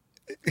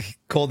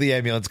 call the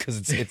ambulance because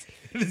it's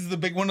This is the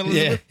big one,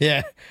 Elizabeth?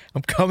 Yeah.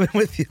 I'm coming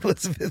with you,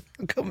 Elizabeth.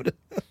 I'm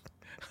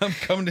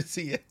coming to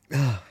see you.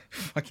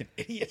 Fucking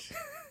idiot.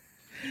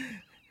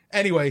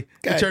 Anyway,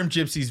 the term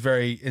gypsy is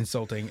very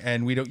insulting,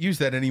 and we don't use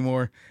that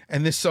anymore.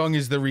 And this song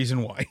is the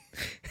reason why.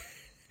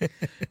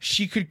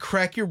 She could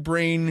crack your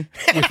brain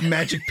with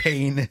magic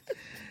pain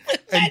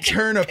and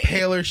turn a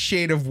paler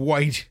shade of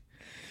white.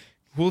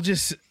 We'll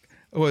just,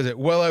 what was it?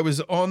 Well, I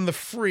was on the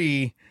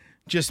free,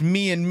 just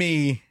me and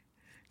me.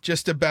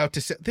 just about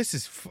to say. This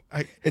is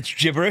It's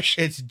gibberish.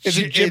 Is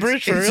it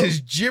gibberish? It's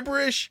as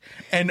gibberish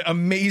and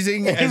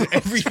amazing as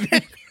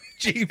everything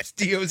James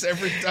Dio's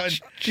ever done.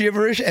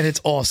 Gibberish, and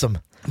it's awesome.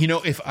 You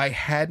know, if I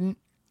hadn't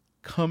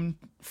come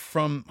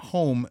from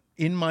home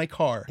in my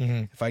car,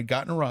 if I'd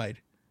gotten a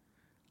ride,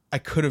 I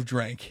could have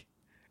drank.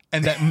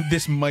 And that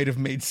this might have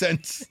made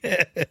sense.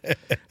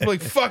 I'm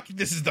like, fuck,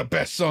 this is the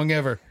best song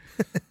ever.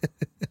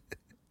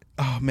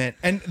 Oh, man.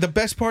 And the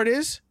best part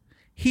is,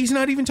 he's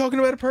not even talking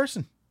about a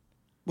person.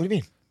 What do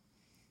you mean?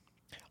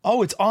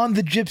 Oh, it's on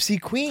the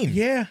Gypsy Queen.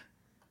 Yeah.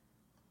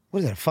 What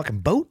is that, a fucking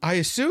boat? I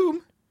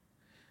assume.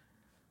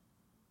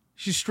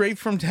 She's straight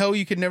from hell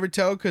you could never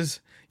tell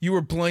because you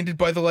were blinded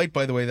by the light.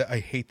 By the way, I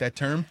hate that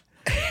term.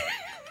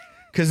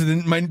 Because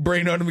my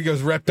brain automatically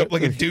goes wrapped up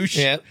like a douche.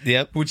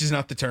 Yep. Which is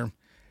not the term.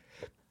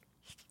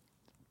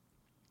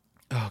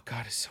 Oh,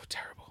 God, it's so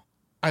terrible.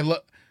 I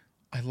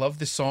love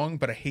the song,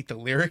 but I hate the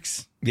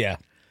lyrics. Yeah.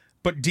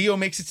 But Dio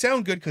makes it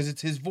sound good because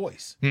it's his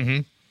voice.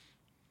 Mm-hmm.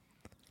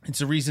 It's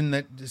the reason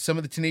that some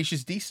of the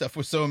Tenacious D stuff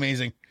was so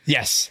amazing.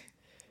 Yes.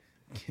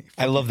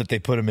 I love that they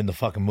put him in the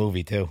fucking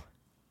movie, too.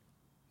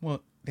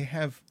 Well, they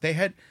had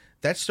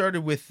that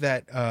started with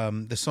that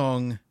the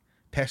song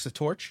Pass the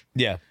Torch.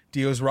 Yeah.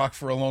 Dio's rock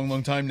for a long,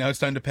 long time. Now it's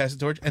time to pass the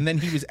torch. And then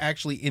he was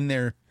actually in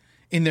their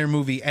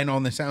movie and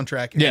on the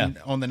soundtrack and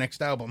on the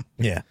next album.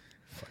 Yeah.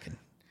 Fucking.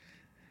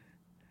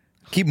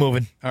 Keep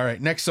moving. All right,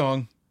 next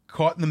song,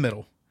 Caught in the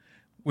Middle,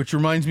 which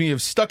reminds me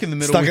of Stuck in the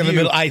Middle. Stuck in the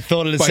Middle. I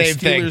thought of the same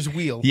thing. Steelers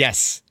Wheel.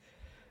 Yes.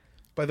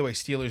 By the way,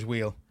 Steelers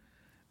Wheel.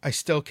 I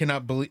still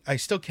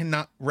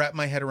cannot wrap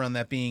my head around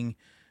that being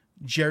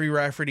Jerry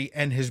Rafferty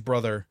and his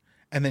brother,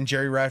 and then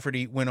Jerry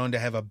Rafferty went on to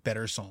have a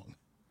better song.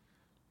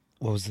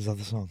 What was this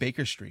other song?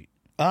 Baker Street.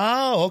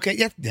 Oh, okay.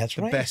 Yeah, that's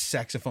right. The best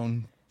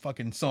saxophone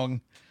fucking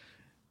song.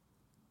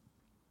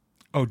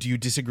 Oh, do you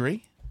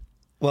disagree?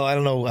 Well, I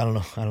don't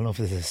know if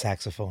this is a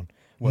saxophone.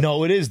 What?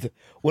 No, it is.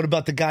 What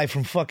about the guy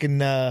from fucking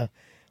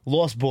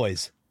Lost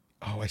Boys?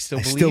 Oh, I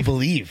still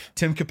believe.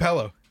 Tim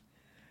Capello.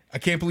 I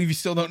can't believe you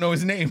still don't know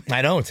his name.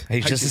 I don't.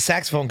 He's just a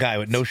saxophone guy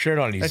with no shirt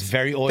on. He's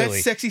very oily.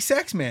 That's Sexy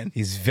Sax Man.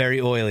 He's very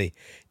oily.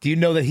 Do you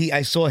know that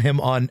I saw him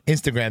on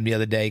Instagram the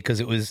other day because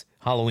it was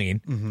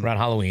Halloween, around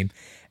Halloween,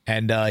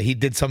 and he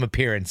did some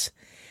appearance,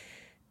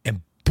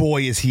 and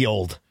boy, is he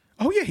old.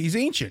 Oh, yeah, he's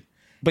ancient.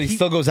 But he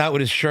still goes out with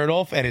his shirt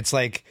off, and it's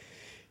like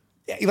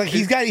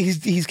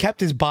he's kept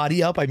his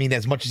body up, I mean,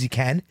 as much as he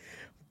can.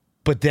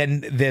 But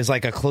then there's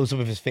like a close-up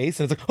of his face,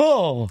 and it's like,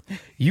 oh,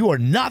 you are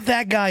not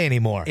that guy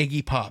anymore.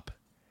 Iggy Pop.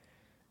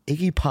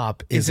 Iggy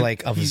Pop is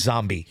like a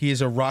zombie. He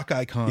is a rock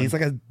icon. He's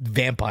like a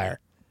vampire.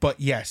 But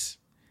yes.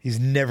 He's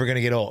never going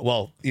to get old.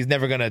 Well, he's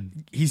never going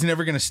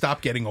to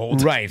stop getting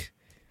old. Right.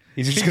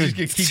 He's just going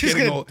to keep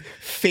getting old.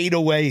 Fade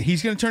away.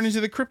 He's going to turn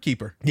into the Crypt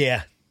Keeper.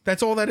 Yeah.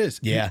 That's all that is.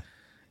 Yeah.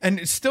 And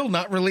it's still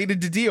not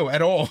related to Dio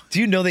at all. Do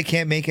you know they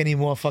can't make any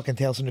more fucking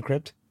Tales from the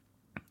Crypt?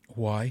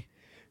 Why?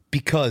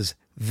 Because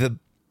the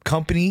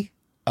company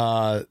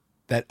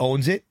that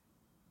owns it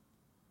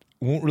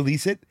won't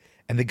release it,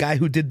 and the guy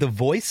who did the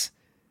voice,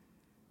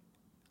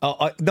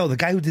 the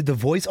guy who did the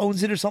voice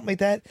owns it or something like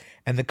that,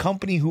 and the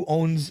company who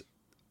owns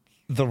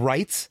the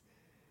rights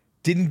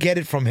didn't get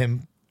it from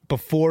him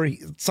before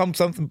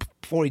something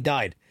before he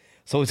died,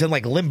 so it's in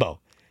like limbo.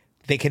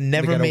 They can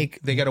never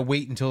They got to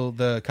wait until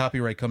the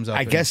copyright comes up.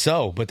 I guess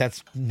so, but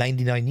that's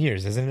 99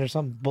 years, isn't it, or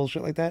some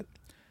bullshit like that?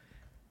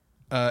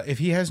 If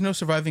he has no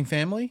surviving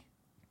family,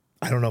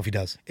 I don't know if he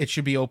does. It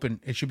should be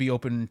open. It should be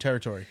open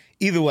territory.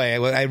 Either way,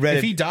 I read it.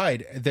 If he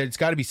died, there's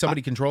got to be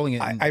somebody controlling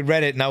it. I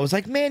read it and I was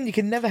like, man, you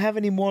can never have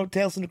any more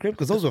Tales from the Crypt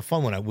because those were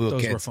fun when we were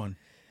kids. Those were fun.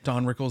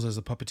 Don Rickles as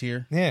the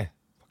puppeteer. Yeah,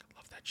 fucking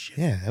love that shit.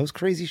 Yeah, that was a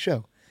crazy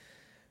show.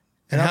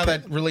 And how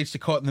that relates to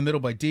Caught in the Middle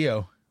by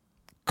Dio.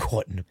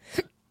 Caught in.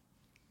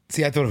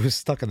 See, I thought it was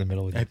Stuck in the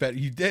Middle. I bet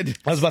you did.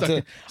 I was about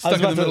to stuck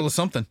in the middle of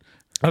something.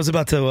 I was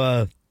about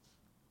to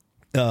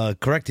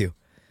correct you.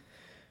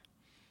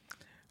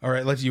 All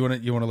right, you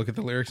want to look at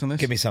the lyrics on this?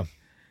 Give me some.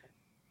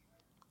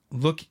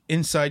 Look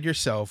inside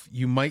yourself.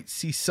 You might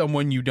see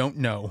someone you don't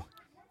know.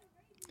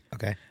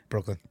 Okay,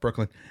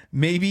 Brooklyn.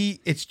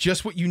 Maybe it's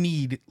just what you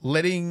need,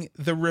 letting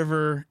the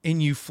river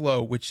in you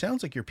flow, which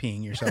sounds like you're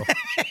peeing yourself.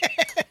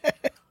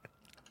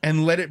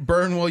 And let it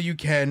burn while you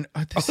can.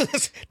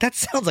 That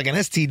sounds like an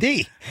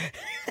STD.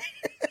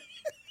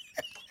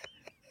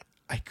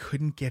 I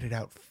couldn't get it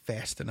out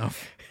fast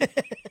enough.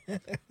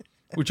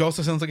 Which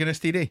also sounds like an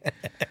STD.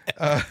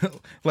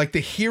 Like the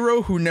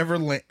hero who never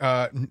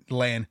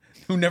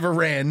who never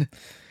ran.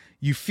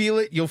 You feel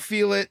it. You'll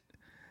feel it.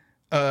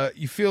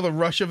 You feel the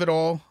rush of it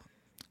all.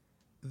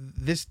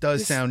 This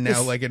sound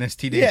now like an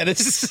STD. Yeah,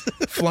 this is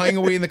flying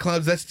away in the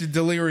clouds. That's the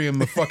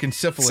delirium of fucking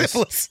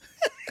syphilis.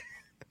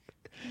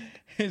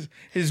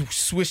 His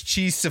Swiss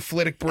cheese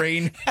syphilitic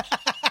brain.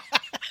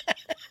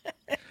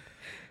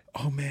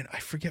 Oh man, I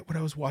forget what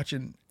I was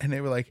watching, and they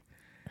were like,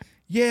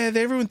 "Yeah,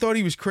 everyone thought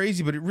he was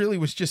crazy, but it really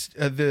was just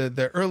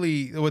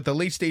the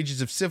late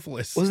stages of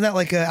syphilis." Wasn't that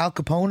like Al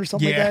Capone or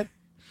something like that?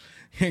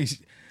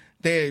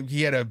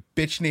 He had a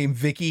bitch named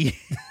Vicky.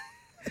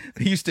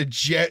 They used to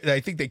I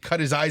think they cut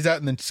his eyes out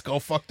and then skull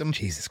fucked him.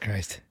 Jesus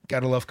Christ.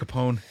 Gotta love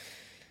Capone.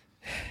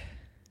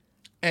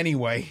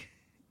 Anyway,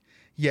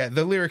 yeah,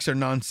 the lyrics are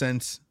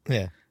nonsense.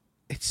 Yeah.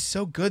 It's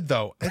so good,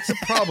 though. That's a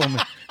problem.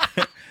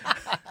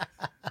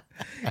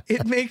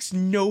 It makes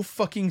no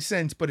fucking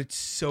sense, but it's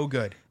so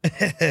good.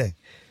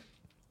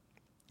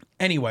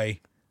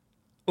 Anyway,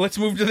 let's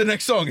move to the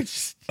next song. It's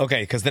just,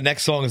 Okay, because the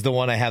next song is the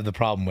one I have the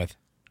problem with.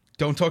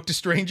 Don't Talk to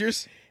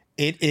Strangers.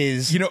 It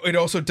is. You know, it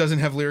also doesn't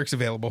have lyrics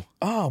available.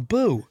 Oh,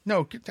 boo.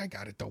 No, I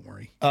got it. Don't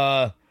worry.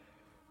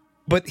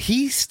 But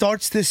he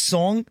starts this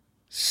song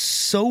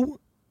so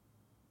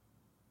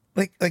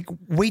like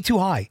way too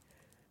high.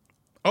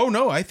 Oh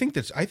no, I think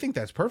that's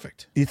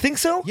perfect. You think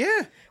so?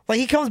 Yeah. Like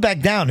he comes back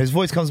down, his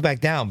voice comes back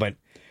down, but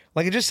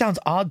like it just sounds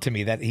odd to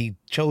me that he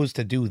chose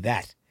to do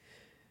that.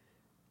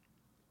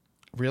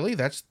 Really?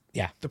 That's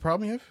the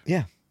problem you have?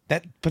 Yeah.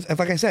 But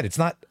like I said, it's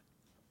not,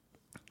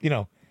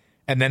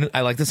 and then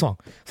I like the song.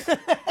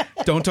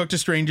 Don't Talk to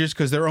Strangers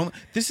because they're only.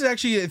 This is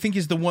actually, I think,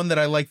 is the one that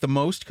I like the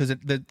most because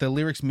the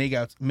lyrics make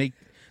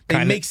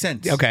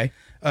sense. Okay.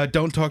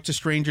 Don't talk to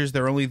strangers;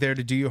 they're only there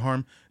to do you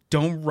harm.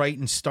 Don't write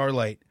in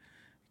starlight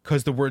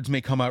because the words may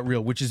come out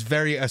real, which is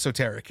very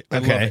esoteric. I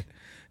love it.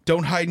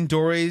 Don't hide in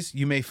doorways;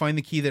 you may find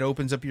the key that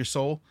opens up your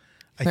soul.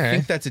 I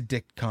think that's a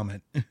dick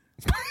comment.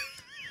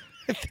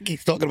 I think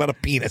he's talking about a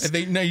penis.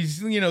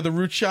 The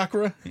root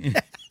chakra.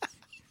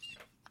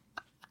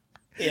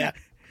 Yeah.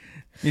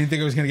 You didn't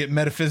think I was going to get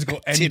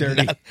metaphysical and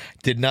dirty.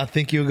 Did not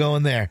think you were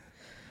going there.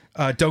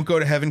 Don't go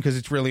to heaven because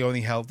it's really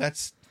only hell.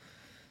 That's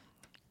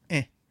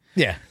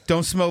Yeah.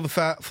 Don't smell the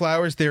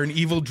flowers. They're an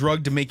evil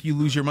drug to make you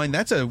lose your mind.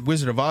 That's a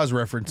Wizard of Oz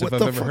reference if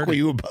I've ever heard it. What the fuck were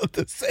you about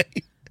to say?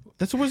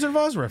 That's a Wizard of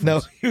Oz reference.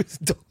 No, he was,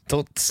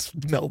 don't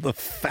smell the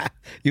fat.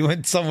 You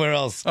went somewhere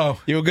else. Oh.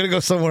 You were going to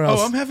go somewhere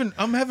else. Oh,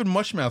 I'm having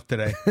mush mouth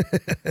today.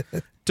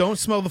 Don't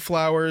smell the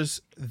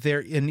flowers. They're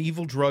an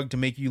evil drug to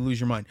make you lose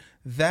your mind.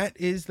 That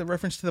is the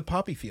reference to the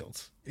poppy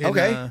fields.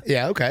 Okay.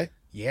 Okay.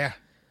 Yeah.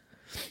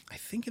 I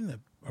think in the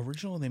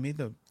original they made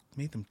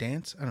them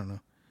dance. I don't know.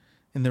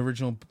 In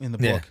the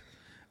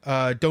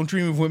book. Don't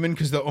dream of women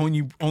because they'll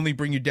only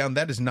bring you down.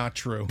 That is not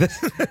true.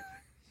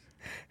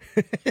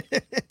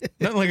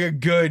 Not like a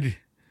good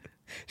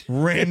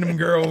random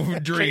girl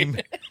dream.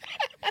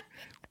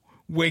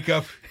 Wake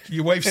up,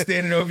 your wife's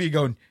standing over you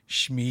going,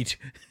 Schmeat.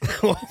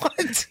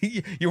 What?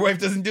 Your wife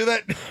doesn't do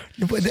that?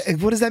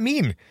 What does that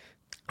mean?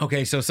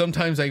 Okay, so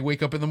sometimes I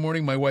wake up in the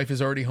morning, my wife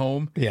is already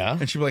home. Yeah.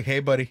 And she'll be like, hey,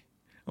 buddy.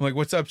 I'm like,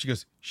 what's up? She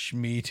goes,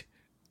 Schmeat.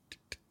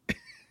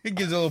 It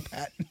gives a little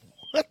pat.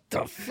 What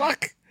the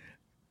fuck?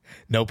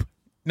 Nope.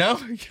 No?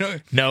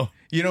 No.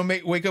 You don't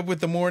wake up with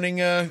the morning...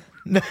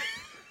 No.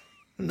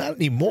 Not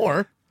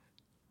anymore.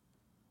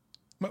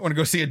 Might want to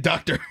go see a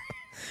doctor.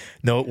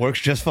 No, it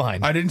works just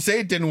fine. I didn't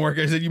say it didn't work.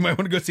 I said you might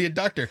want to go see a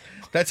doctor.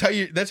 That's how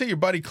your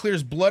body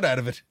clears blood out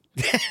of it.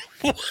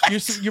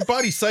 Your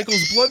body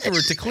cycles blood through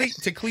it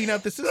to clean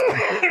out the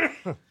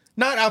system.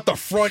 Not out the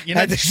front. You're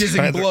not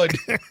jizzing blood.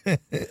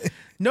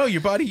 No,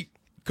 your body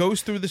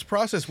goes through this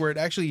process where it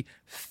actually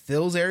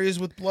fills areas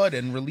with blood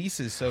and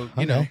releases. So,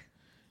 you know.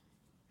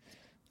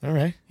 All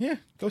right. Yeah,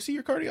 go see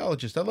your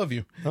cardiologist. I love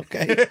you.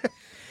 Okay.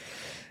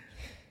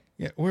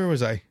 Yeah, where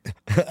was I?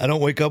 I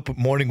don't wake up with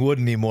morning wood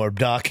anymore,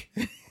 Doc.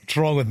 What's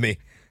wrong with me?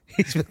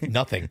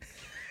 Nothing.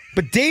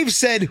 But Dave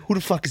said, who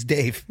the fuck is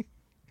Dave?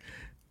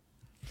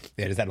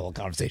 Yeah, there's that little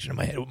conversation in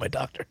my head with my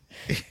doctor.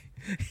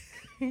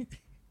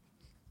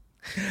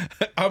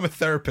 I'm a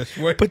therapist.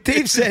 But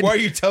Dave said... Why are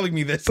you telling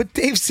me this? But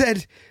Dave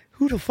said,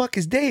 who the fuck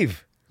is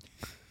Dave?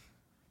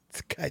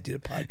 This guy did a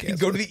podcast.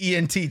 Go to the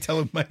ENT.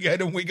 Tell him my guy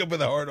don't wake up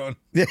with a heart on.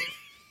 Yeah.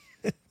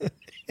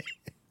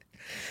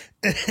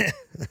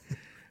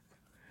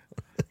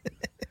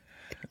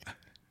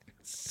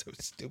 So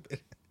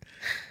stupid.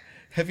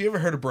 Have you ever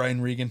heard of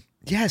Brian Regan?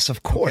 Yes,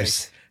 of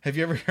course. Okay. Have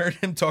you ever heard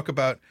him talk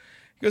about?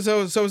 He goes,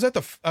 I was at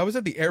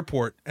the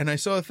airport and I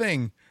saw a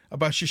thing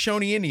about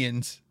Shoshone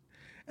Indians,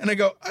 and I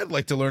go, I'd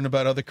like to learn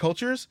about other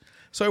cultures.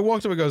 So I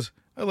walked up and goes,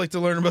 I'd like to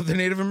learn about the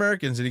Native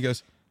Americans, and he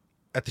goes,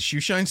 at the shoe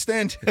shine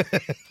stand.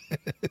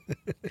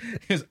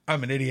 He goes,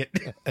 I'm an idiot.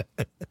 Oh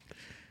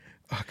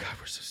God,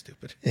 we're so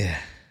stupid. Yeah.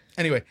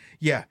 Anyway,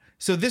 yeah.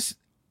 So this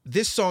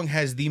song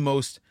has the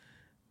most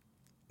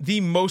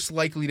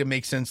likely to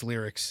make sense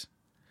lyrics.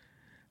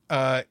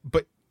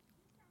 But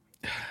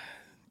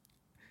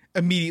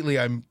immediately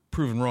I'm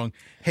proven wrong.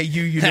 Hey,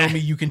 you know me,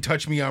 you can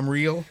touch me, I'm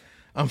real.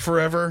 I'm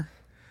forever.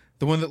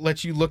 The one that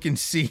lets you look and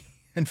see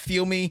and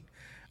feel me.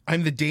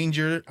 I'm the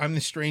danger, I'm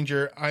the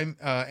stranger,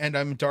 and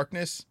I'm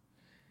darkness.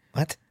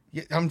 What?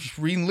 Yeah, I'm just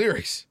reading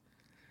lyrics.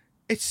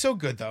 It's so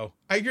good though.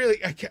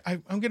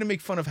 I'm gonna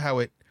make fun of how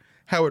it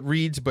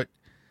reads, but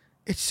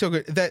it's so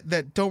good.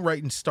 That don't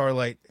write in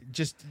starlight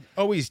just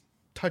always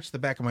touch the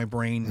back of my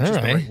brain just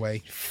the right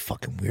way. You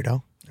fucking weirdo.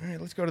 All right,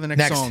 let's go to the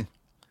next song.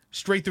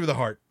 Straight Through the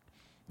Heart.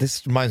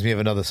 This reminds me of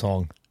another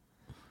song,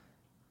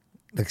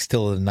 like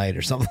Still of the Night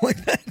or something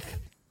like that.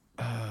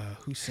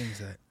 Who sings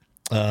that?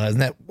 Isn't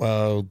that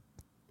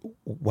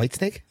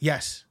Whitesnake?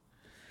 Yes.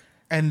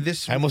 And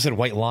this, I almost said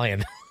White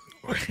Lion.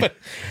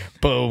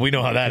 But we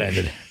know how that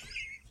ended.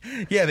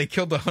 Yeah, they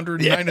killed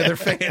 109 of their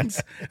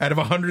fans out of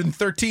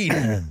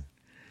 113.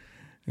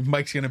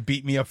 Mike's gonna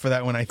beat me up for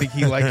that one. I think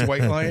he liked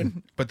White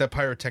Lion, but that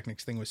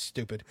pyrotechnics thing was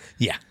stupid.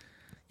 Yeah.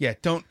 Yeah,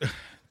 don't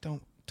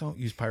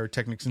use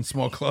pyrotechnics in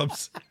small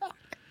clubs.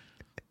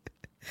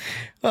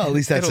 Well, at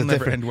least that's It'll a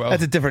never different end well.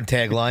 that's a different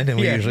tagline than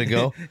we usually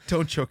go.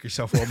 Don't choke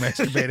yourself while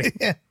masturbating.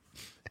 Yeah.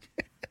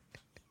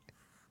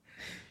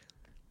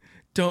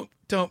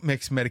 Don't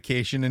mix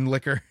medication and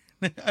liquor.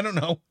 I don't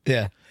know.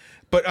 Yeah.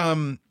 But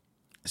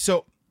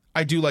so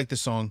I do like the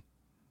song,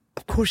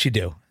 Of course you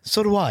do.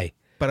 So do I.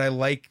 but I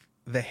like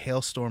the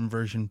Hailstorm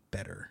version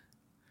better.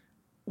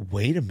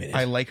 Wait a minute.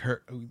 I like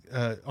her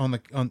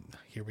on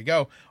here we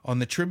go. On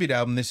the tribute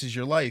album This Is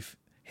Your Life,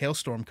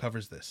 Hailstorm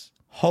covers this.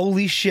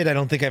 Holy shit, I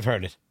don't think I've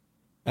heard it.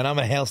 And I'm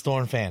a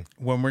Hailstorm fan.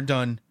 When we're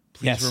done,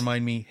 please Yes.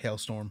 remind me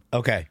Hailstorm.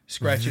 Okay.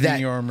 Scratch it in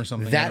your arm or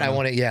something. That I don't know.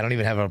 want to, yeah, I don't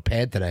even have a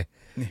pad today.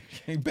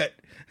 I bet.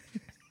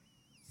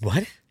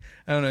 What?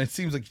 I don't know. It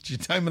seems like it's your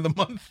time of the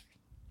month.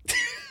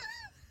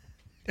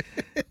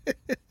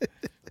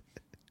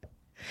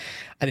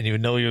 I didn't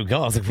even know you were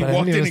going. I was like, He I don't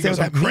walked even in and understand goes,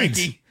 what I'm that means.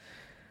 cranky.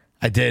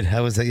 I did.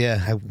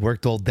 I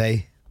worked all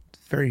day.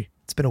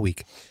 It's been a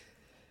week.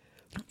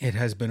 It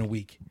has been a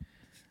week.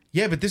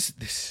 Yeah, but this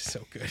is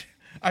so good.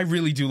 I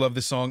really do love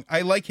this song.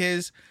 I like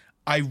his.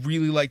 I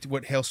really liked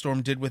what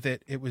Hailstorm did with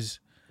it.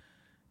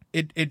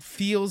 It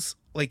feels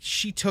like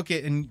she took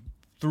it and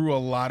threw a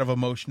lot of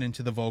emotion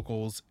into the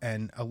vocals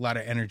and a lot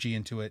of energy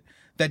into it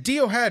that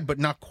Dio had, but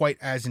not quite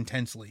as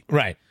intensely.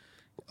 Right.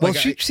 Well, Like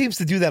she seems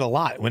to do that a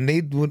lot.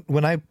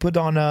 When I put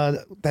on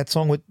that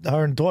song with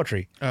her and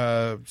Daughtry,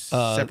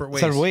 Separate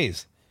Ways. Separate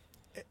Ways.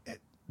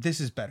 This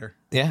is better.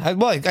 Yeah. I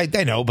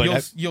know,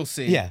 but You'll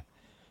see. yeah.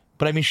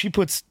 But I mean, she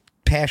puts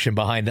passion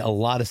behind a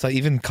lot of stuff,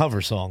 even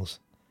cover songs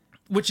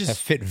Which that is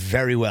fit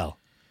very well.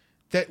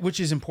 which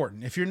is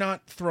important. If you're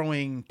not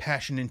throwing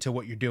passion into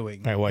what you're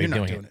doing, Right, while you're you're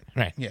not doing doing it.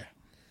 Right. Yeah.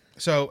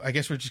 So I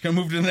guess we're just gonna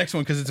move to the next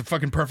one because it's a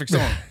fucking perfect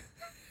song.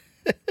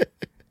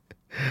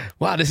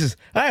 Wow, this is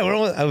all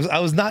right. I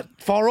was not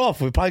far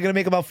off. We're probably gonna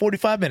make about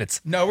 45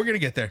 minutes. No, we're gonna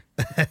get there.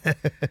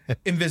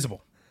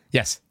 Invisible.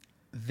 Yes.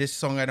 This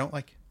song I don't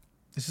like.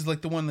 This is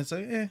like the one that's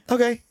like,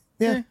 Okay.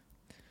 Yeah.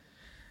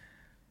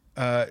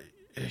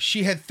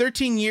 She had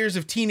 13 years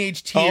of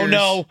teenage tears. Oh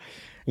no.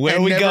 Where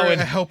and are we never going?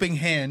 a helping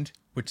hand,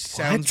 which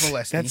sounds What?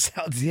 molesting. That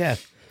sounds yeah.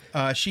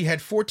 She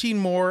had 14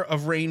 more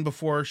of rain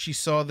before she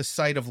saw the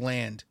sight of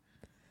land.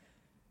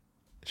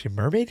 She a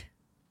mermaid?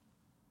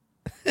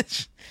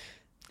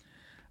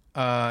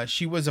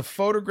 She was a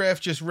photograph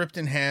just ripped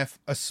in half.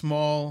 A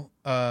smile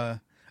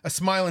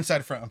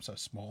inside a frown. I'm so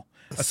small.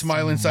 A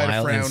smile inside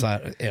a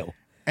frown. Ew.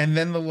 And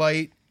then the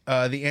light.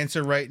 The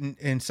answer right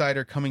inside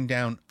her coming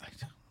down.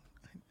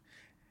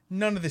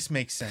 None of this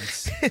makes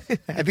sense.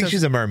 I think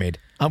she's a mermaid.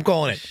 I'm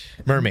calling it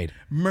mermaid.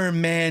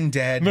 Merman,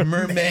 Dad.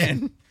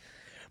 Merman.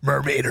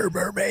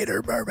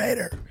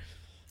 Mermaider.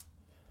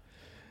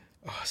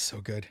 Oh,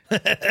 so good.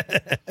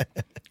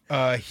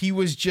 He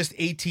was just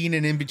 18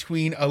 and in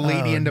between a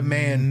lady and a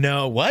man.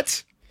 No,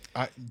 what?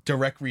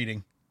 Direct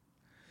reading.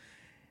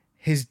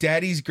 His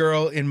daddy's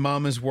girl in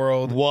mama's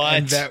world. What?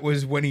 And that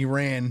was when he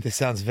ran. This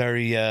sounds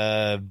very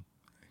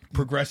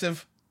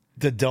Progressive?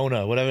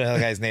 Dodona, whatever the hell the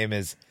guy's name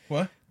is.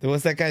 What?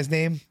 What's that guy's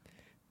name?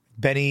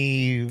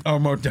 Benny Oh,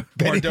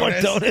 Benny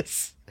Mardones.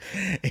 Mardones.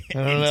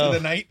 Into know. the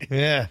night.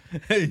 Yeah.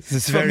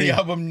 It's from very- the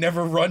album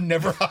Never Run,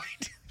 Never Hide.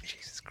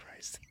 Jesus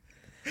Christ.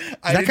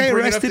 I didn't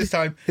bring it up this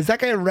time. Is that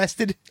guy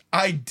arrested?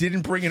 I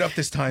didn't bring it up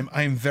this time.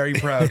 I am very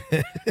proud.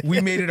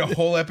 We made it a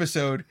whole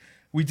episode.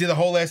 We did the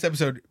whole last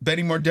episode.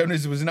 Benny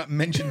Mardones was not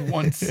mentioned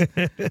once.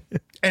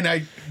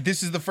 And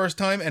this is the first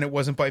time, and it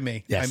wasn't by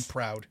me. Yes. I'm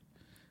proud.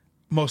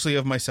 Mostly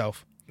of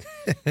myself.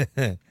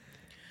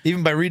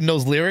 Even by reading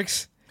those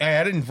lyrics,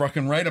 I didn't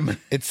fucking write them.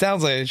 it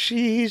sounds like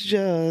she's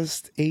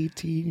just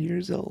 18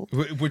 years old.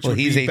 Which Well, would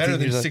he's be 18 better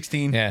than years old.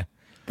 16. Yeah.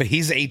 But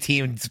he's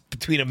 18 it's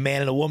between a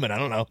man and a woman. I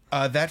don't know.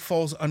 That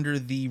falls under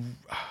the,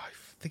 I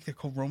think they're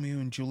called Romeo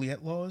and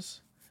Juliet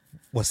laws.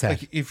 What's that?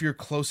 Like, if you're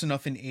close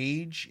enough in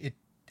age,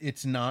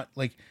 it's not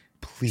like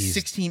Please.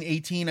 16,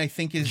 18, I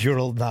think is.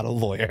 You're not a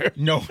lawyer.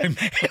 No, I'm.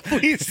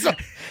 Please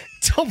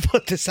don't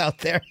put this out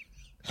there.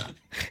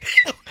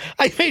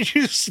 I made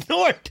you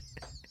snort.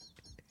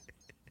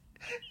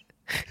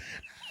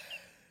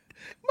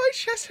 My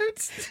chest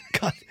hurts.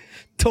 God,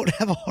 don't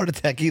have a heart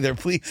attack either,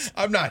 please.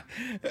 I'm not.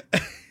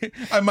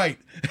 I might.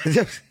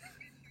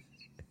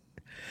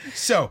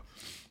 So,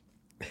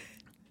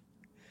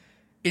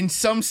 in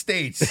some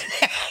states,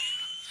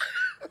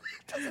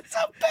 Doesn't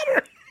sound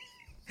better.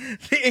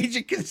 the age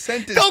of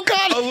consent is Oh,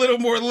 God. a little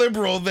more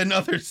liberal than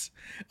others.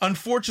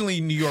 Unfortunately,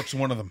 New York's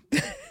one of them.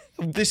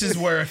 This is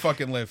where I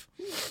fucking live.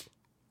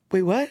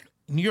 Wait, what?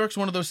 New York's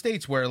one of those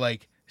states where,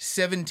 like,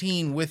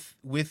 17 with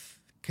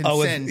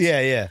consent.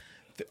 Yeah.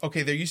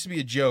 Okay, there used to be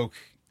a joke,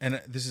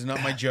 and this is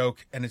not my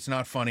joke, and it's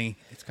not funny.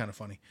 It's kind of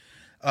funny.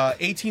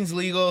 18's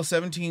legal,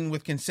 17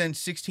 with consent,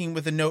 16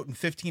 with a note, and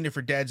 15 if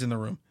her dad's in the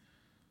room.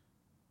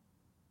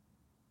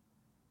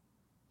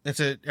 That's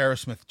an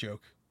Aerosmith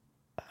joke.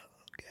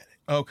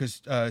 Oh,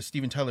 because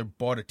Steven Tyler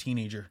bought a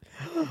teenager.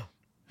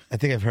 I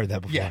think I've heard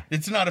that before. Yeah,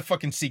 it's not a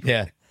fucking secret.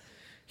 Yeah.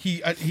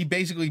 He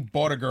basically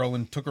bought a girl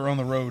and took her on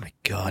the road.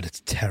 God,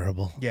 it's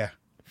terrible. Yeah.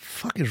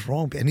 Fuck is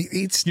wrong? And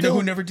he's still... You know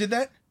who never did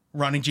that?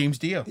 Ronnie James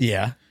Dio.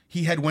 Yeah.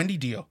 He had Wendy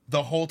Dio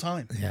the whole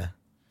time. Yeah.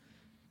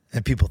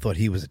 And people thought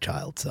he was a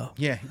child, so...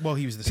 Yeah, well,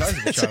 he was the size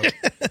of a child.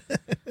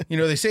 You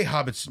know, they say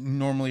hobbits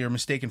normally are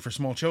mistaken for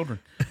small children.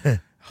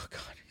 Oh,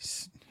 God.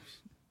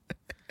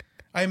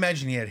 I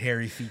imagine he had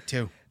hairy feet,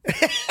 too.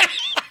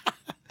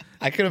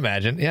 I could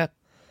imagine, yeah.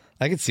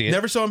 I could see it.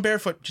 Never saw him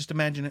barefoot. Just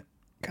imagine it.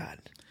 God.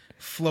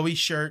 Flowy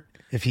shirt.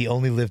 If he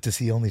only lived to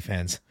see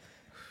OnlyFans,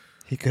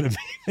 he could have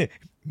made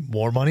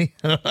more money.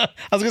 I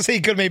was going to say he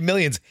could have made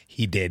millions.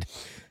 He did.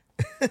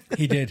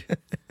 He did.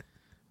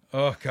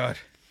 Oh, God.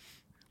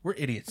 We're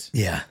idiots.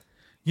 Yeah.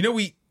 You know,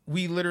 we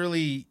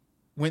literally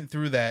went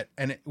through that,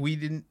 and we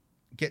didn't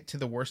get to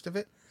the worst of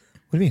it.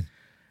 What do you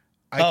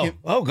mean?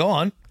 Go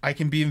on. I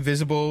can be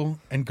invisible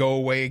and go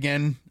away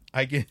again.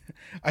 I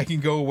can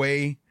go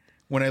away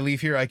when I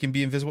leave here. I can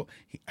be invisible.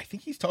 I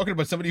think he's talking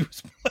about somebody who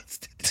was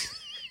molested.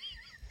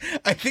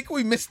 I think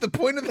we missed the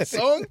point of the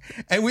song,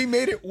 and we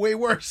made it way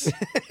worse.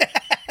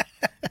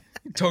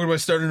 Talking about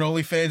starting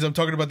OnlyFans. I'm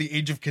talking about the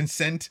age of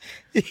consent.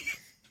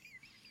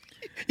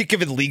 You're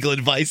giving legal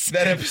advice.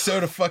 That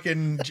episode of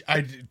fucking...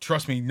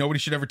 trust me, nobody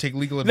should ever take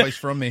legal advice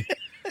from me.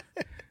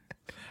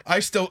 I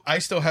still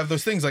have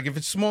those things. Like, if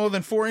it's smaller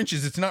than 4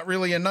 inches, it's not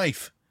really a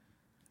knife.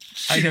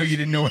 I know you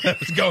didn't know where that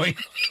was going.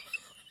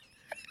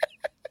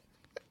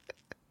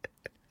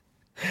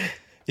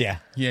 Yeah.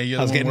 Yeah,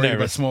 you're the one worried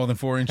about smaller than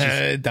 4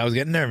 inches. I was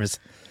getting nervous.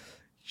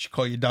 You should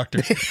call your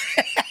doctor.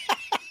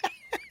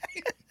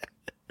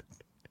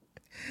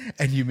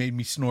 And you made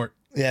me snort.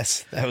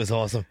 Yes, that was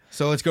awesome.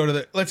 So let's go to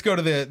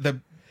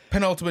the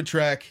penultimate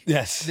track.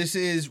 Yes. This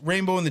is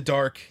Rainbow in the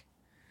Dark.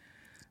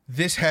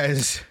 This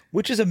has...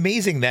 Which is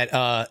amazing that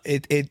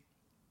it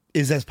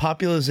is as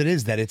popular as it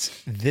is, that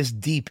it's this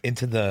deep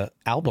into the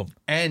album.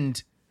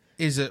 And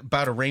is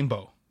about a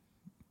rainbow.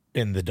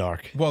 In the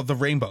dark. Well, the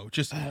rainbow.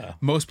 Just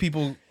most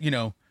people,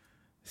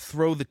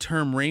 throw the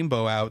term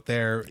rainbow out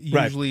there,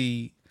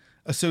 usually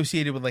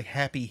associated with like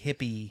happy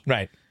hippie.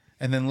 Right.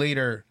 And then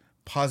later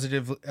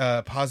positive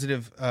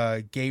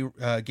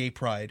gay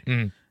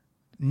pride.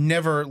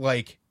 Never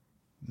like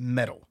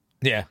metal.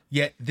 Yeah.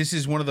 Yet this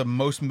is one of the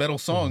most metal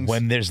songs.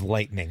 When there's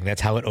lightning,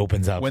 that's how it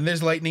opens up. When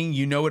there's lightning,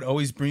 it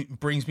always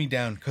brings me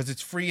down, because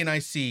it's free and I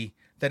see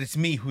that it's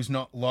me who's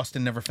not lost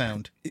and never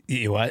found.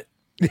 You what?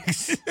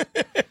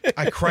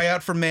 I cry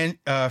out for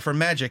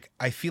magic.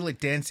 I feel it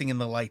dancing in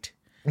the light.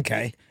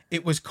 Okay.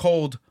 It was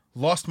cold,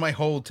 lost my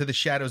hold to the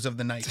shadows of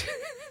the night.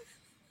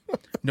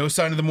 No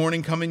sign of the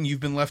morning coming. You've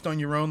been left on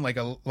your own like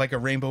a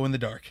rainbow in the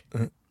dark.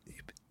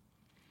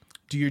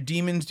 Do your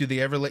demons? Do they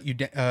ever let you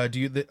down?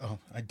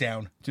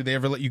 Do they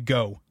ever let you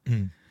go?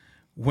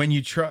 When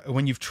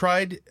you've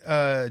tried,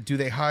 do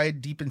they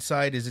hide deep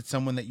inside? Is it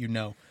someone that you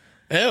know?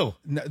 Oh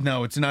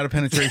no, it's not a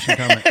penetration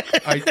comment.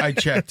 I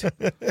checked.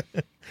 What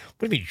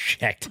do you mean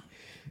checked?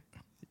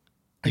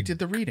 I did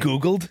the reading.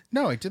 Googled?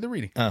 No, I did the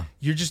reading. Oh.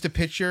 You're just a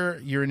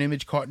picture. You're an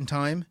image caught in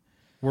time.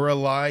 We're a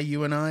lie,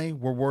 you and I.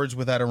 We're words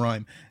without a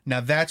rhyme.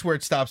 Now that's where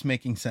it stops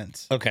making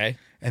sense. Okay.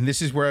 And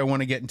this is where I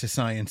want to get into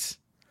science.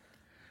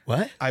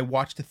 What? I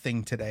watched a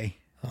thing today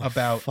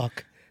about...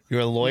 Fuck.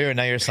 You're a lawyer and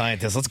now you're a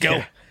scientist. Let's go.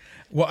 Yeah.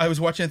 Well, I was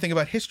watching a thing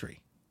about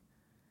history.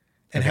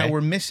 And how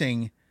we're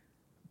missing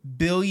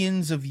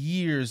billions of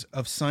years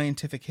of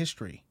scientific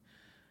history.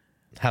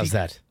 How's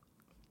that?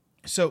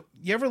 So,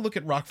 you ever look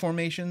at rock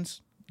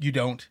formations? You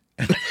don't.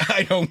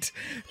 I don't.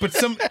 But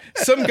some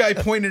guy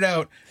pointed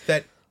out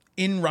that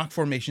in rock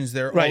formations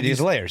there are all these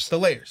layers. The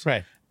layers.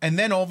 Right. And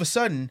then all of a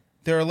sudden,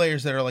 there are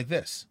layers that are like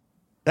this.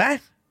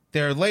 That?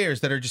 There are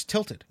layers that are just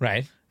tilted.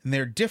 Right. And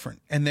they're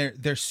different. And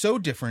they're so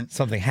different.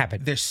 Something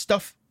happened.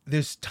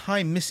 There's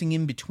time missing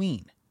in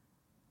between.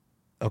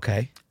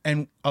 Okay.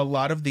 And a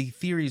lot of the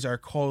theories are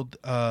called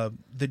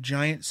the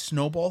giant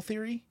snowball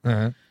theory.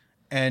 Uh-huh.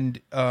 And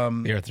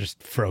the Earth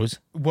just froze.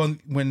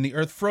 When the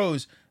Earth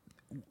froze,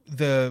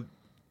 the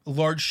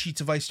large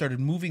sheets of ice started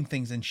moving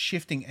things and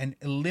shifting and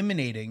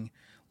eliminating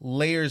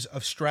layers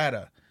of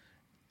strata,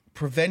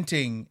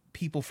 preventing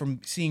people from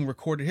seeing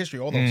recorded history.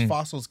 All those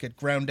fossils get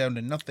ground down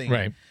to nothing,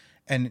 right?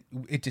 And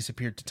it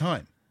disappeared to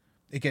time.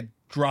 It get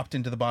dropped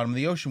into the bottom of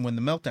the ocean when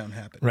the meltdown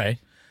happened, right?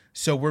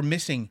 So we're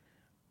missing.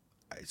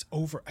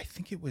 I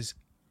think it was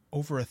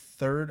over a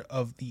third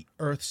of the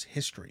Earth's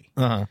history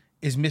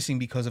is missing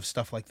because of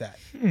stuff like that.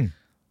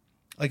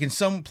 Like in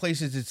some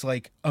places, it's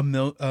like like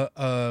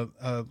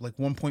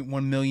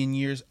 1.1 million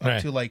years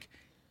up to like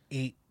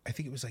 8. I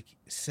think it was like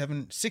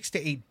 6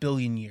 to 8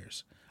 billion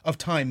years of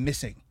time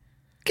missing.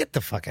 Get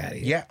the fuck out of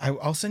here. Yeah,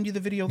 I'll send you the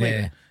video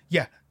later.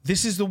 Yeah,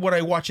 this is what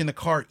I watch in the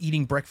car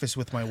eating breakfast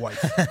with my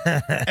wife.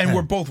 And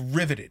we're both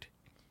riveted.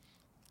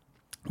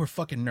 We're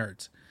fucking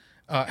nerds.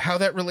 How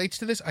that relates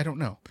to this, I don't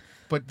know.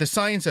 But the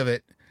science of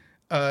it,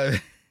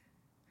 the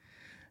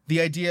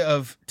idea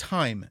of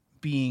time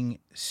being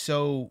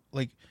so,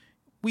 like,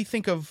 we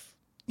think of,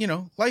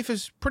 life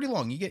is pretty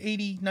long. You get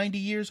 80, 90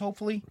 years,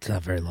 hopefully. It's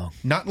not very long.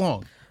 Not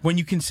long. When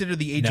you consider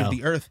the age No. of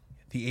the earth,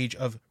 the age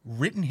of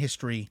written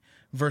history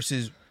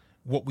versus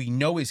what we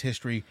know is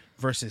history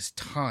versus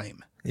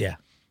time. Yeah.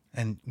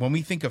 And when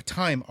we think of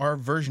time, our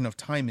version of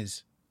time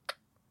is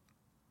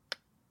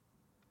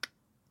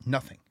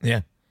nothing.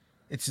 Yeah.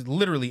 It's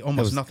literally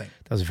almost nothing.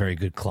 That was a very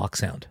good clock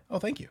sound. Oh,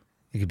 thank you.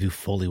 You could do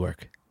Foley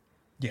work.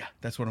 Yeah,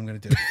 that's what I'm going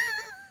to do.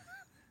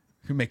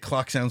 You make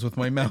clock sounds with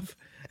my mouth.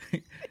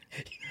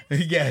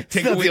 Yeah,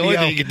 take That's away the only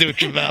L. thing you can do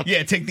with your mouth.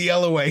 Yeah, take the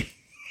L away.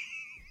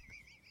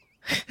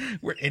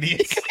 We're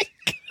idiots.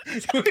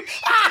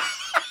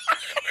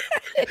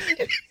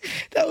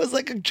 That was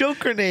like a joke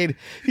grenade.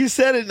 You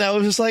said it, and I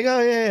was just like,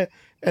 oh, yeah.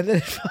 And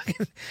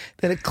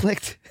then it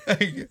clicked.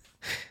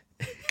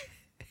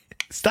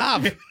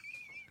 Stop.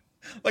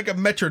 Like a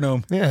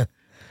metronome. Yeah.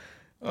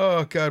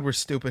 Oh, God, we're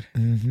stupid.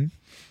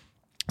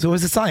 So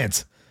was it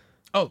science?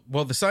 Oh,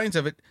 well, the science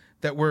of it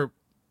that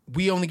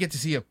we only get to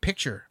see a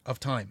picture of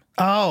time.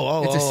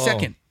 Oh. It's a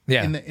second.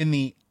 Yeah. In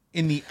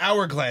the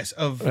hourglass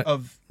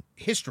of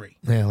history.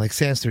 Yeah, like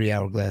Sans 3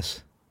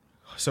 hourglass.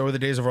 So are the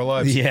days of our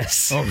lives.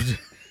 Yes. Oh.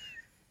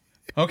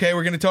 Okay,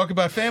 we're going to talk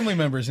about family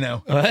members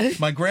now. What?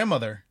 My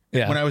grandmother,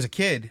 Yeah. when I was a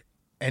kid,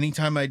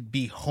 anytime I'd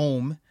be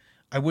home,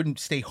 I wouldn't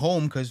stay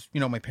home because,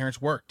 my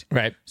parents worked.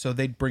 Right. So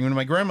they'd bring me to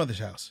my grandmother's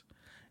house.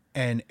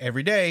 And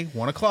every day,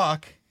 1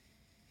 o'clock,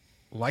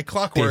 like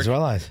clockwork, Days of Our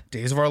Lives.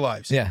 Days of Our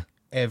Lives. Yeah.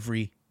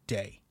 Every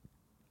day.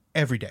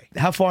 Every day.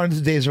 How far into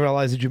Days of Our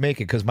Lives did you make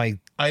it? Because my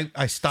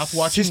I stopped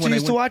watching sister when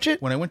used to watch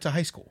it? When I went to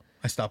high school.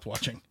 I stopped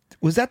watching.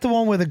 Was that the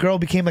one where the girl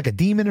became like a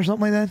demon or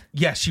something like that?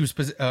 Yes, she was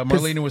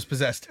Marlena was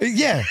possessed.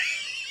 Yeah.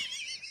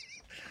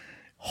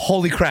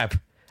 Holy crap.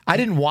 I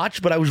didn't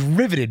watch, but I was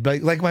riveted.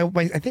 But like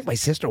I think my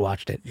sister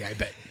watched it. Yeah, I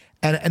bet.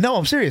 And no,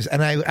 I'm serious.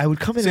 And I would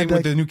come in Same and be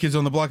with like, the New Kids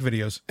on the Block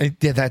videos.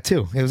 yeah, that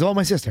too. It was all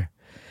my sister.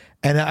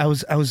 And I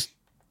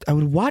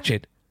would watch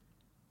it.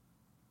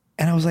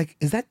 And I was like,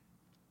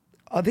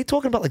 are they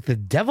talking about like the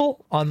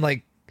devil on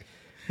like,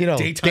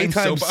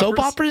 Daytime soap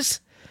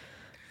operas?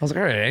 I was like,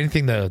 all right,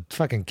 anything to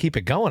fucking keep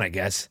it going, I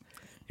guess.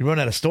 You run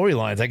out of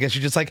storylines. I guess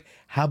you're just like,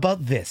 how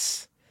about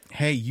this?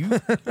 Hey,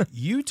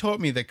 you taught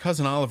me that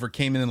Cousin Oliver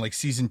came in like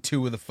season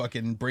 2 of the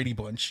fucking Brady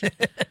Bunch.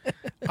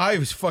 I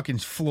was fucking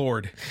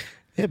floored.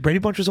 Yeah, Brady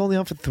Bunch was only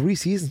on for 3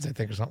 seasons, I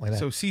think, or something like that.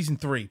 So season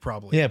 3,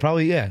 probably. yeah,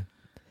 probably, yeah.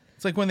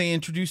 It's like when they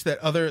introduced that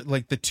other,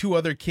 like the 2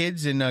 other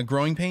kids in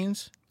Growing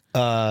Pains.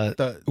 One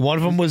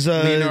of them was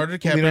Leonardo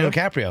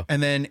DiCaprio.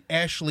 And then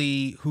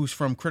Ashley, who's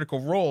from Critical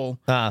Role,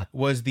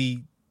 was the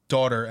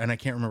daughter, and I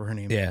can't remember her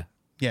name. Yeah.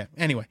 Yeah.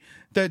 Anyway,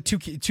 the two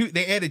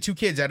they added 2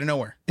 kids out of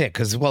nowhere. Yeah,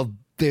 because,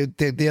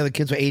 the other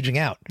kids were aging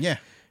out. Yeah.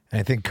 And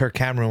I think Kirk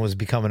Cameron was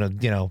becoming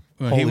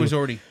He was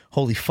already.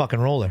 holy fucking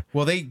roller.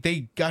 Well,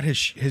 they got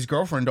his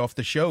girlfriend off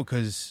the show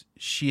because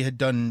she had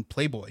done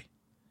Playboy.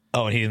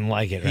 Oh, and he didn't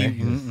like it,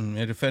 right?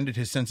 It offended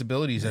his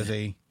sensibilities as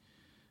a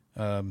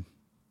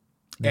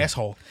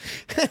asshole.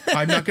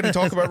 I'm not going to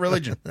talk about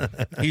religion.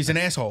 He's an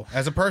asshole.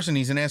 As a person,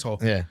 he's an asshole.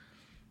 Yeah.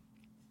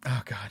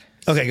 Oh, God.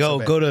 Okay, So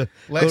go to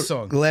last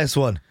song. The last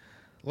one.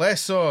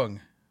 Last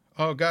song.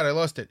 Oh, God, I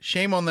lost it.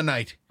 Shame on the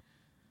Night.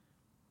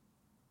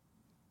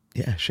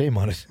 Yeah, shame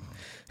on it.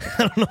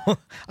 I don't know.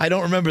 I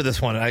don't remember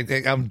this one. I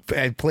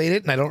played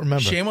it and I don't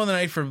remember. Shame on the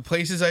Night for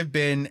places I've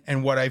been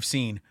and what I've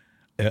seen.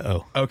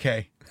 Uh-oh.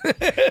 Okay.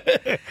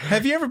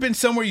 Have you ever been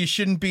somewhere you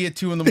shouldn't be at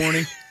 2 a.m?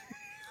 A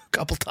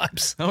couple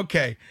times.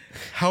 Okay.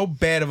 How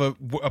bad of a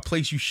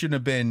place you shouldn't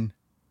have been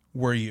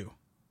were you?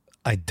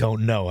 I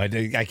don't know. I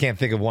can't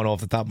think of one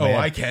off the top of my head.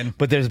 I can.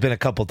 But there's been a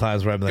couple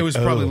times where I'm like, It was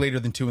probably oh. later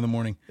than 2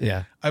 a.m.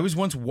 Yeah. I was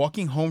once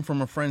walking home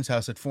from a friend's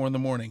house at 4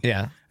 a.m.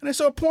 Yeah. And I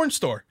saw a porn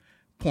store.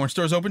 Porn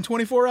store's open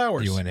 24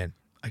 hours. You went in.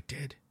 I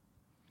did.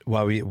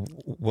 Why were you,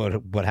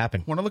 what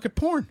happened? Want to look at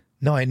porn?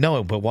 No, I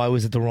know, but why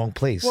was it the wrong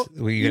place? Well,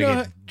 were you going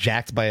to get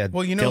jacked by a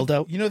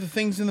dildo? You know the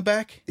things in the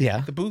back?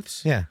 Yeah. The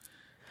booths? Yeah.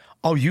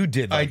 Oh, you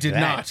did. I did that.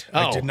 not.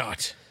 Oh. I did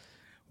not.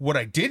 What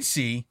I did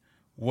see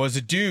was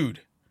a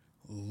dude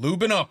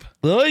lubing up,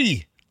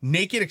 Oy.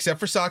 naked except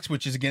for socks,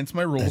 which is against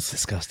my rules. That's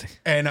disgusting.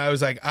 And I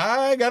was like,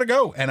 I gotta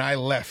go. And I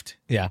left.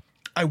 Yeah.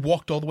 I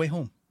walked all the way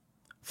home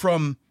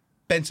from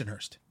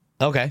Bensonhurst.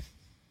 Okay.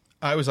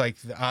 I was like,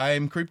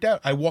 I'm creeped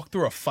out. I walked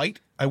through a fight.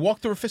 I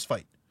walked through a fist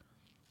fight.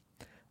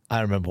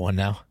 I remember one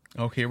now.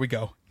 Oh, here we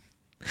go.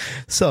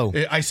 So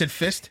I said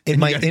fist. in and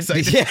my you got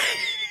excited. yeah,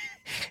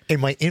 in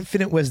my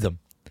infinite wisdom,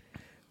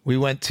 we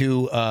went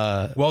to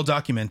Well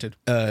documented.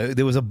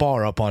 there was a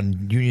bar up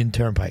on Union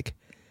Turnpike,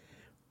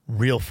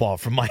 real far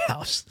from my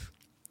house.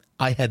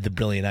 I had the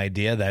brilliant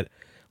idea that,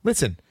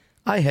 listen,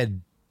 I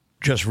had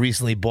just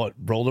recently bought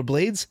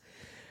rollerblades.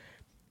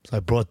 So I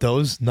brought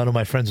those. None of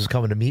my friends was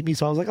coming to meet me,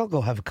 so I was like, I'll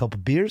go have a couple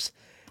beers.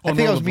 On I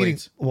think I was meeting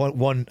rollerblades?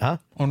 one, huh?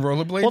 On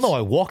rollerblades? Well, no,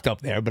 I walked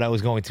up there, but I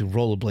was going to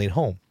rollerblade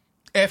home.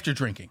 After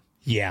drinking.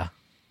 Yeah.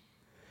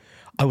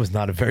 I was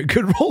not a very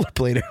good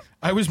rollerblader.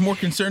 I was more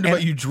concerned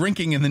about you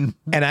drinking and then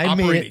And I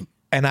operating.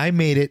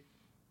 made it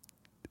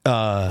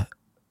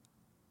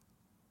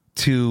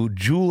to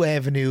Jewel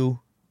Avenue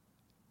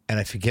and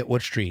I forget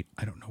what street.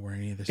 I don't know where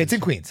any of this It's is.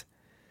 in Queens.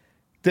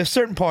 There's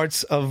certain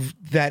parts of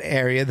that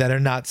area that are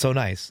not so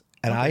nice.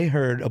 And I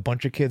heard a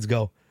bunch of kids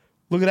go,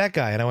 look at that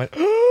guy. And I went,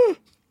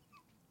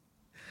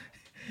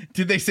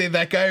 Did they say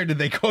that guy or did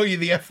they call you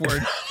the F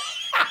word?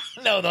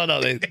 no.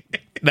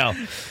 No.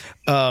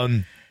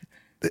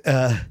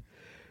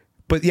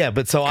 But yeah,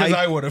 but so Because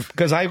I would have.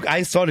 Because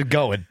I started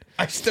going.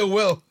 I still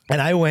will.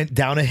 And I went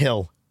down a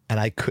hill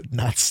and I could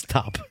not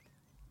stop.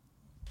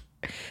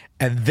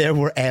 And there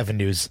were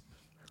avenues,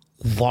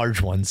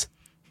 large ones,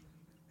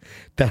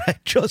 that I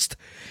just,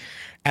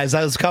 as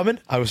I was coming,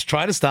 I was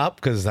trying to stop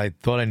because I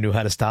thought I knew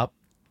how to stop.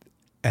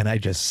 And I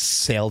just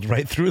sailed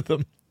right through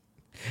them,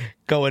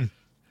 going,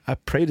 I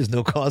pray there's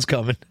no cars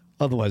coming.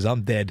 Otherwise,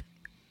 I'm dead.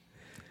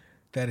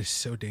 That is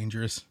so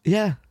dangerous.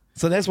 Yeah.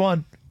 So that's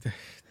one.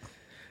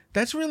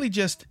 That's really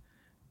just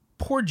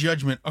poor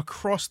judgment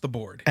across the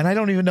board. And I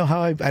don't even know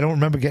how I don't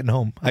remember getting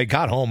home. I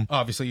got home.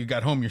 Obviously, you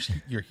got home.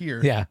 You're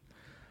here. Yeah.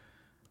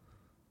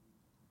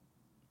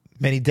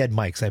 Many dead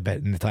mics, I bet,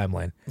 in the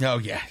timeline. Oh,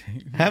 yeah.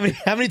 How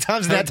many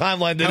times in that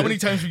timeline did How many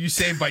times were you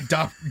saved by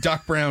Doc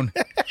Brown?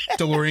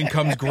 DeLorean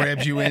comes,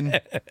 grabs you in.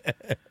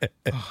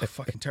 Oh,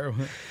 fucking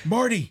terrible.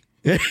 Marty,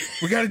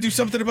 we got to do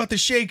something about the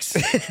shakes.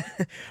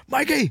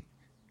 Mikey,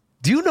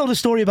 do you know the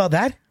story about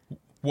that?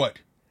 What?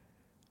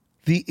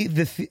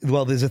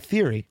 Well, there's a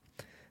theory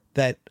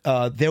that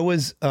there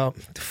was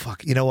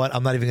fuck. You know what?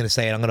 I'm not even going to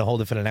say it. I'm going to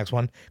hold it for the next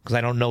one because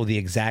I don't know the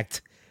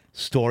exact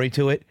story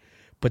to it.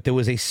 But there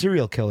was a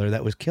serial killer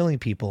that was killing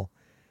people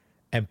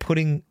and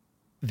putting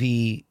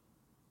the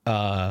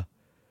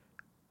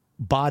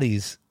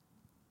bodies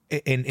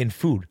in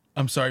food.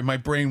 I'm sorry, my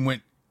brain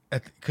went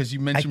because you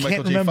mentioned I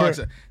Michael can't J. remember.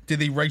 Fox. Did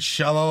they write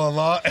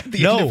shalala at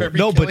the end of every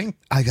killing?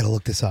 But I got to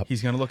look this up.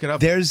 He's going to look it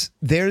up. There's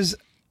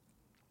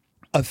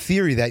a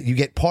theory that you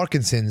get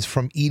Parkinson's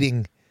from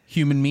eating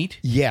Human meat?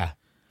 Yeah.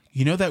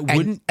 You know that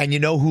wouldn't... And you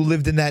know who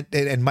lived in that...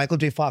 And Michael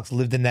J. Fox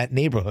lived in that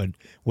neighborhood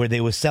where they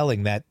were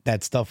selling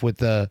that stuff with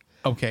the...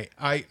 Okay,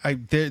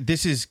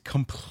 this is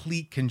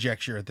complete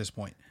conjecture at this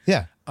point.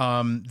 Yeah.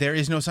 There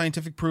is no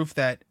scientific proof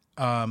that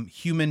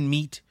human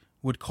meat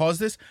would cause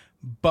this,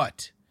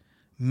 but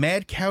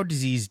mad cow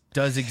disease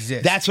does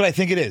exist. That's what I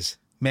think it is.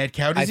 Mad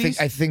cow disease?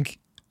 I think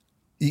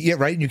yeah,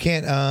 right? You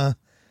can't...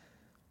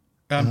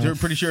 I'm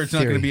pretty sure it's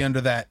not going to be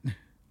under that.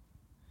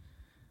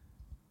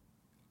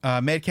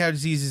 Mad cow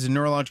disease is a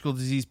neurological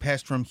disease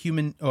passed from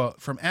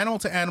animal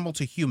to animal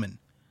to human.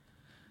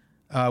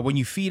 When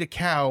you feed a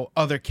cow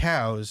other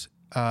cows,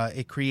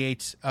 it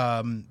creates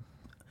some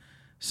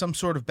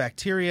sort of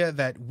bacteria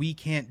that we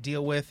can't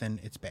deal with, and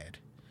it's bad.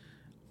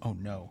 Oh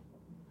no!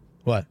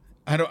 What?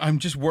 I'm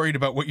just worried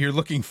about what you're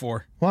looking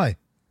for. Why?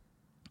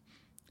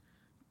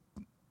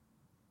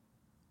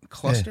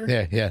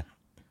 Cluster? Yeah.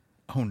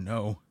 Oh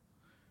no!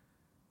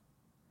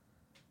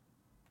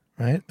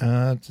 Right.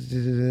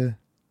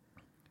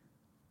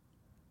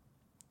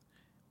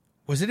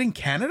 Was it in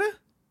Canada?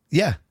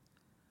 Yeah.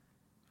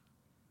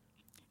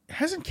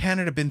 Hasn't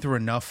Canada been through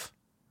enough?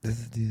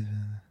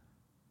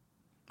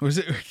 Was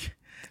it?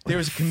 There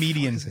was a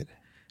comedian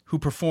who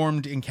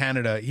performed in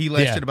Canada. He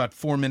lasted about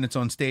 4 minutes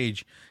on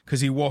stage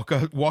because he walked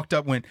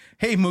up, went,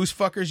 "Hey, moose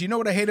fuckers, you know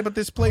what I hate about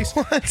this place?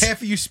 What?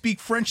 Half of you speak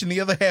French and the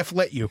other half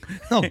let you."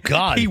 Oh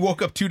God! He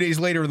woke up 2 days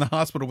later in the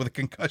hospital with a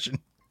concussion.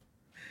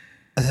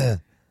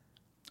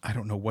 I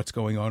don't know what's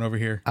going on over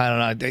here. I don't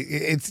know.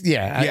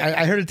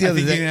 I heard it the other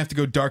day. day. You're gonna have to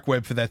go dark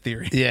web for that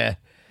theory. Yeah.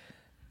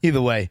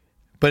 Either way.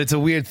 But it's a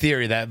weird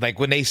theory that, like,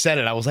 when they said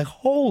it, I was like,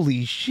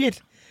 holy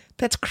shit,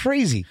 that's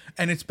crazy.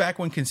 And it's back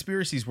when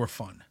conspiracies were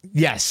fun.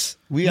 Yes.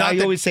 I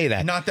always say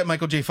that. Not that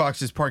Michael J.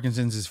 Fox's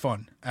Parkinson's is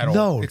fun at all.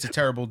 No. It's a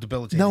terrible,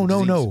 debilitating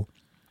disease. No.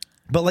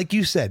 But like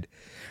you said,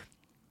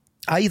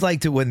 I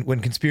liked it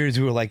when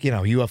conspiracies were like,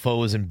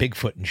 UFOs and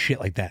Bigfoot and shit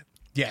like that.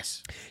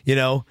 Yes.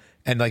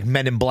 And like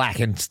Men in Black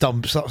and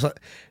stuff. So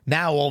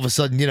now all of a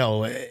sudden,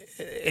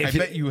 I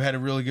bet you had a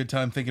really good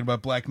time thinking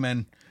about black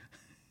men.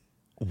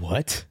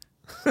 What?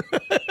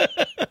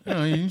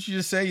 Didn't you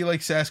just say you like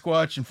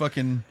Sasquatch and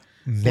fucking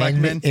black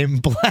men? In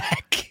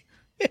Black?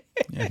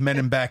 Yeah, Men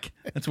in Back.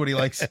 That's what he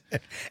likes.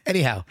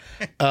 Anyhow,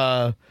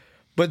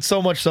 but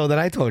so much so that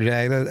I told you,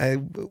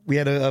 we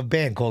had a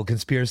band called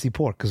Conspiracy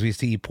Pork because we used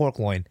to eat pork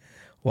loin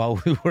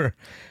while we were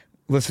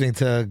listening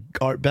to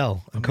Art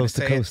Bell on Coast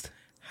to Coast.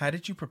 How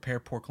did you prepare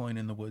pork loin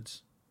in the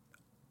woods?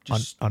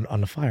 Just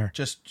on the fire.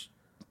 Just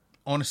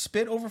on a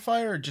spit over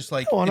fire, or just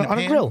like on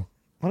a grill.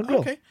 On a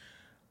grill. Okay.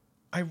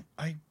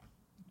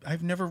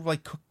 I've never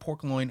like cooked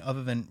pork loin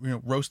other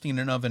than roasting in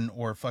an oven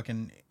or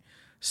fucking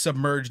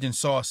submerged in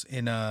sauce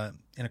in a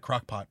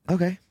crock pot.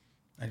 Okay.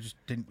 I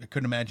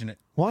couldn't imagine it.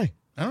 Why?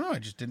 I don't know. I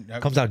just didn't.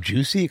 It comes out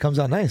juicy. It comes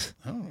out nice.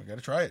 Oh, I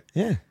gotta try it.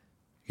 Yeah.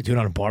 You do it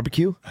on a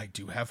barbecue. I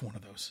do have one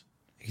of those.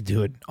 You can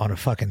do it on a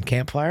fucking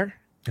campfire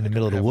in the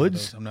middle of the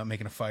woods. I'm not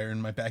making a fire in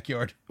my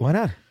backyard. Why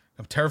not?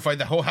 I'm terrified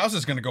the whole house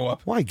is gonna go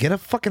up. Why? Get a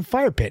fucking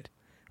fire pit.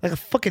 Like a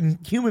fucking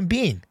human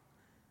being.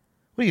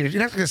 What are you?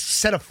 You're not going to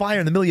set a fire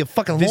in the middle of your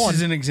fucking lawn. This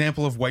is an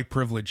example of white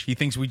privilege. He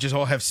thinks we just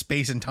all have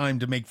space and time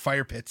to make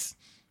fire pits.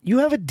 You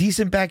have a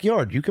decent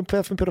backyard. You can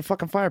definitely put a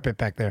fucking fire pit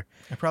back there.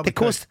 I probably They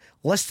cost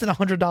less than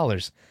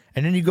 $100.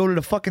 And then you go to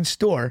the fucking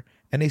store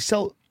and they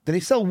sell. Do they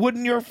sell wood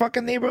in your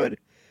fucking neighborhood?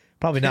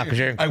 Probably not, because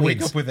you're in Queens. I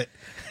wake up with it.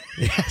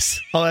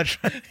 Yes. Oh,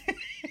 that's right.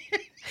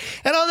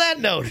 And on that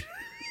note,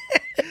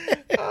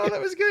 Oh,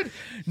 that was good.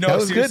 No, that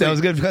was good. seriously. That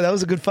was good. That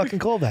was a good fucking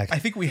callback. I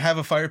think we have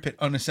a fire pit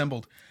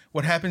unassembled.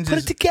 What happens Put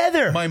is it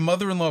together. my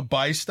mother-in-law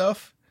buys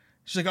stuff.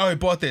 She's like, "Oh, I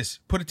bought this.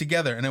 Put it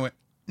together." And I went,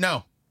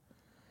 "No,"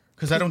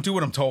 because I don't do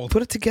what I'm told.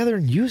 Put it together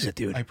and use it,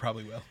 dude. I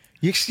probably will.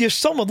 Your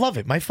son would love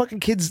it. My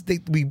fucking kids,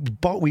 we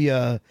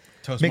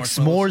Toast make marshmallows.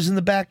 s'mores in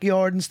the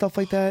backyard and stuff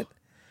like that.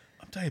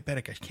 I'm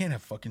diabetic. I can't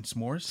have fucking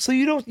s'mores. So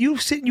you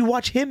sit and you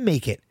watch him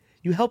make it.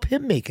 You help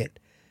him make it.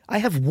 I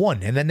have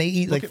one, and then they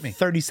eat Look like at me.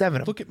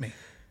 37 of them. Look at me.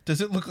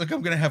 Does it look like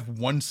I'm gonna have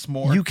one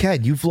s'more? You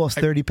can. You've lost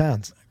 30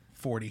 pounds.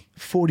 40.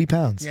 40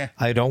 pounds. Yeah.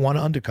 I don't want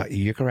to undercut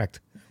you. You're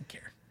correct. I don't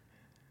care.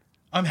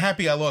 I'm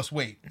happy I lost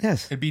weight.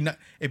 Yes. It'd be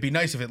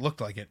nice if it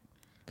looked like it.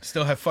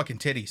 Still have fucking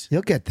titties.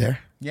 You'll get there.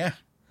 Yeah.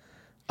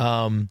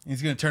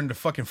 He's gonna turn into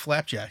fucking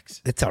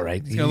flapjacks. It's all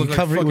right. gonna You look like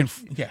cover it fucking-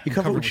 with, yeah, you I'm cover it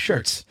covered with with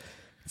shirts.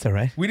 It's all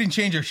right. We didn't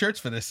change our shirts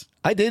for this.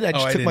 I did. I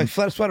just I took my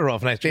didn't. sweater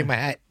off and I shaved my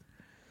hat.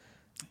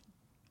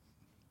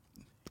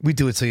 We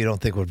do it so you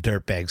don't think we're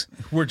dirtbags.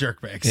 We're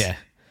jerkbags. Yeah.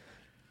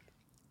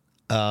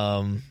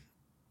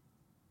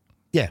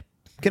 Yeah.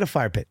 Get a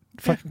fire pit.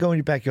 Fucking go in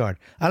your backyard.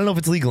 I don't know if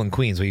it's legal in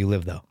Queens where you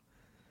live, though.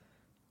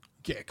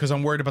 Yeah, because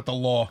I'm worried about the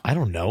law. I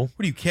don't know. What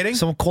are you kidding?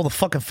 Someone call the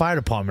fucking fire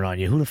department on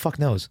you. Who the fuck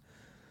knows?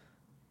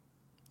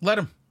 Let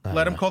him.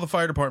 Let him call the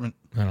fire department.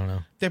 I don't know.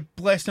 They're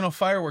blasting off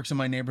fireworks in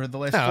my neighborhood the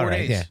last All 4 right,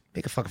 days. yeah.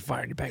 Make a fucking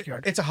fire in your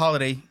backyard. It's a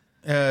holiday.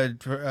 We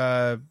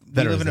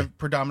live in a Day.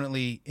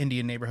 predominantly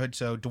Indian neighborhood,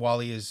 so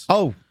Diwali is.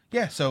 Oh,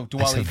 Yeah, so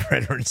I said Diwali.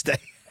 Veterans Day.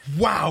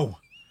 Wow.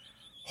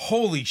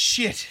 Holy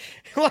shit.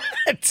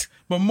 What?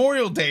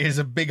 Memorial Day is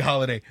a big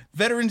holiday.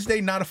 Veterans Day,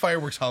 not a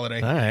fireworks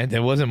holiday. All right,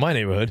 that wasn't my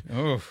neighborhood.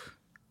 Oh.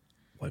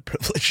 White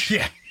privilege.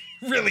 Yeah,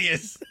 really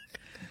is.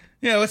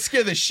 Yeah, let's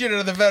scare the shit out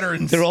of the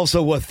veterans. There were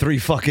also 3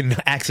 fucking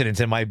accidents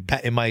in my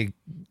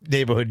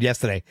neighborhood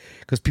yesterday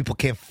because people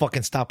can't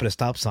fucking stop at a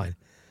stop sign.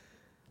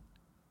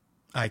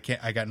 I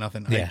can't. I got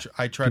nothing. Yeah.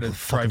 I try to People are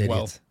fucking drive well.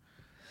 idiots.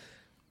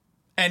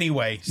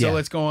 Anyway, so Yeah.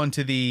 let's go on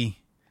to the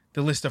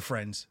list of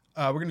friends.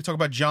 We're going to talk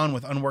about John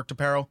with Unworked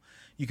Apparel.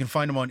 You can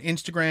find him on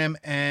Instagram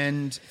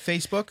and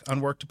Facebook,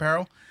 Unworked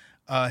Apparel.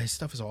 His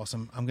stuff is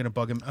awesome. I'm going to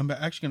bug him. I'm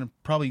actually going to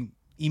probably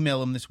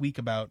email him this week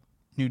about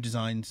new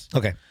designs.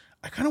 Okay.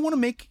 I kind of want to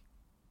make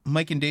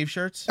Mike and Dave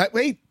shirts.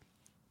 Wait.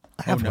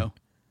 I have no. one.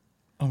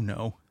 Oh,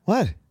 no.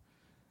 What?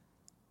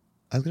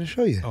 I was going to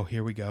show you. Oh,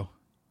 here we go.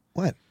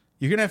 What?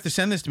 You're going to have to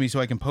send this to me so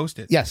I can post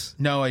it. Yes.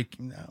 No.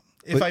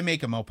 If I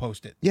make them, I'll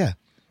post it. Yeah.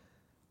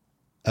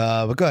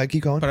 But go ahead.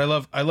 Keep going. But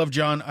I love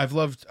John. I've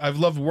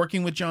loved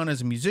working with John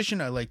as a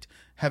musician. I liked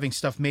having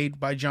stuff made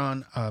by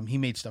John. He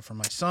made stuff for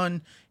my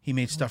son. He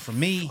made stuff for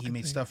me. He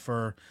made stuff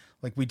for,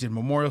 like, we did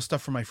memorial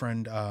stuff for my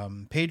friend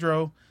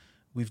Pedro.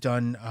 We've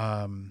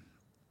done.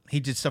 He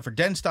did stuff for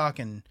Denstock,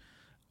 and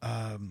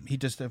he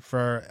did stuff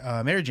for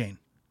Mary Jane.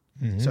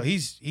 Mm-hmm. So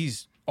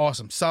he's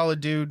awesome,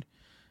 solid dude,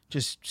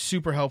 just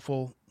super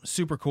helpful,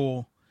 super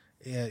cool.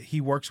 He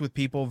works with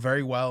people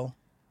very well.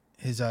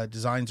 His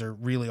designs are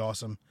really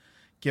awesome.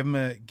 Give him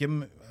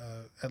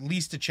at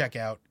least a check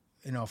out.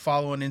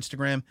 Follow on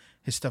Instagram.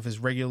 His stuff is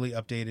regularly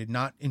updated,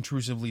 not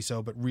intrusively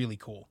so, but really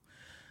cool.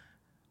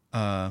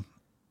 Oh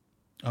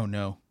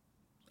no.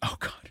 Oh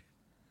God.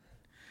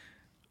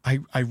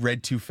 I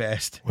read too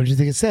fast. What did you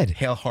think it said?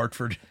 Hail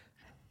Hartford.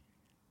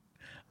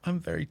 I'm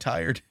very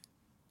tired.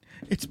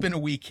 It's been a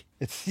week.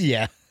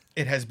 Yeah.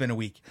 It has been a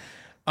week.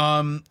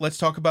 Let's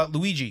talk about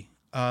Luigi.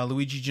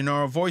 Luigi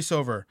Gennaro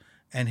voiceover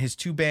and his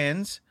 2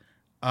 bands.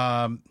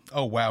 Oh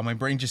wow, my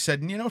brain just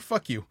said,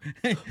 fuck you.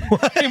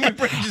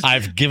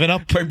 I've given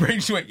up. My brain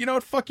just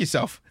went, fuck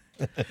yourself.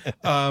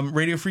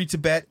 Radio Free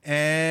Tibet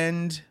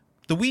and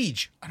The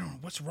Weege. I don't know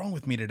what's wrong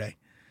with me today.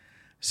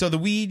 So The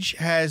Weege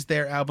has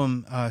their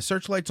album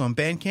Searchlights on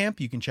Bandcamp.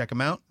 You can check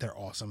them out. They're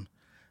awesome.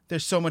 They're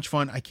so much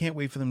fun. I can't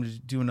wait for them to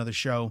do another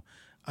show.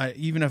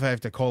 Even if I have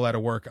to call out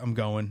of work, I'm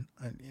going.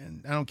 I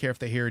don't care if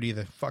they hear it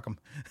either. Fuck them.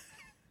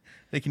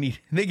 They can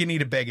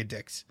eat a bag of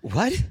dicks.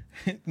 What?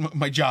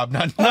 My job,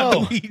 not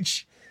Oh. The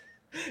Weege.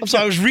 I'm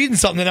sorry. I was reading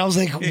something and I was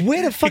like,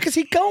 where the fuck is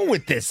he going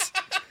with this?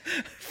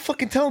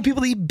 Fucking telling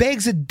people to eat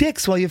bags of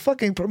dicks while you're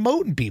fucking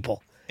promoting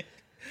people.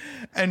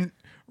 And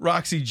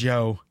Roxy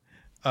Joe,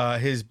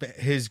 his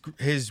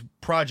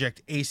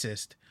project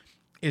Acist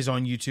is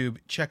on YouTube.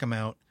 Check him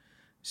out.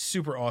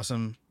 Super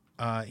awesome.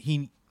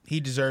 He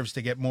deserves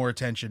to get more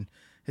attention.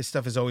 His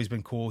stuff has always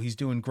been cool. He's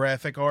doing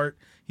graphic art,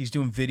 he's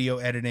doing video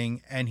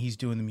editing, and he's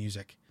doing the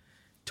music.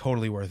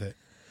 Totally worth it.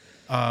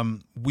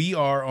 We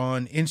are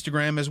on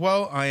Instagram as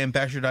well. I am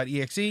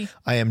Basher.exe.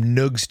 I am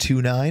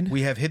Nugs29.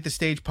 We have Hit the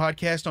Stage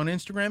Podcast on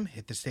Instagram,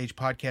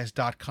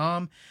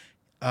 hitthestagepodcast.com,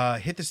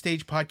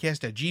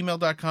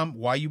 hitthestagepodcast@gmail.com.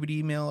 Why you would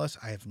email us,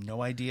 I have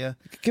no idea.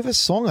 You could give us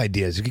song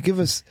ideas. You could give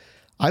us.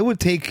 I would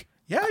take.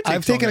 Yeah,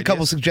 I've taken a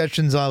couple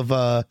suggestions of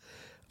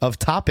of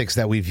topics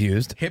that we've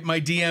used. Hit my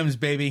DMs,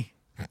 baby.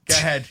 Go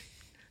ahead.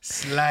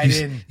 Slide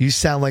in. You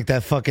sound like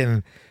that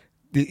fucking.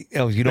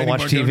 Oh, you don't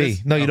watch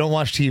TV. No, you don't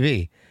watch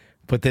TV.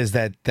 But there's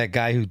that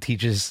guy who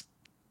teaches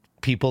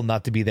people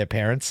not to be their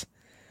parents.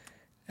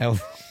 And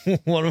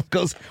one of them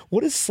goes,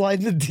 "What does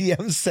slide in the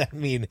DMs set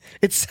mean?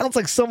 It sounds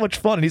like so much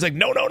fun." And he's like,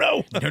 "No."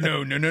 No.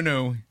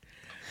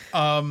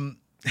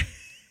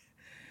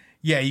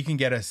 Yeah, you can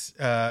get us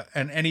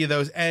and any of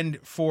those. And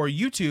for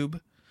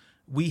YouTube,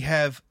 we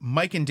have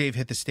Mike and Dave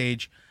Hit the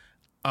Stage.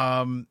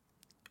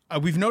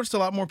 We've noticed a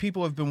lot more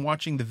people have been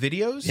watching the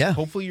videos. Yeah.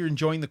 Hopefully you're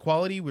enjoying the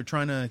quality. We're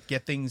trying to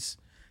get things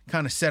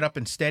kind of set up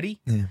and steady.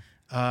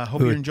 Yeah.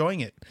 Hope you're enjoying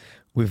it.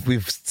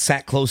 We've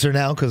sat closer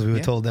now because we were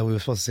told that we were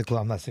supposed to sit close.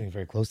 I'm not sitting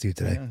very close to you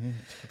today.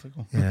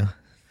 Tickle. Yeah.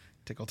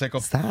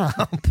 Tickle.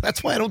 Stop.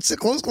 That's why I don't sit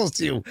close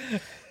to you.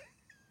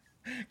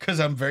 Because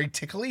I'm very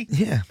tickly?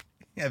 Yeah.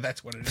 Yeah,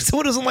 that's what it is.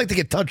 Someone doesn't like to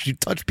get touched. You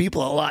touch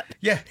people a lot.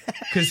 Yeah,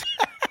 because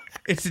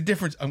it's the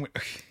difference. I'm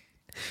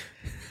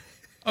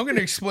going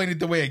to explain it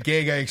the way a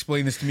gay guy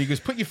explained this to me. He goes,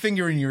 put your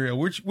finger in your ear.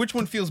 Which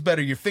one feels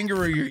better, your finger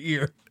or your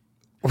ear?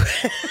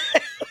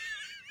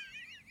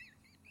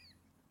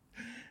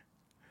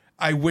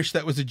 I wish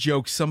that was a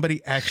joke.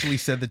 Somebody actually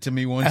said that to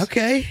me once.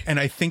 Okay. And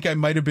I think I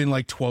might have been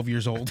like 12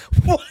 years old.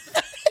 What?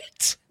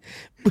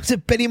 Was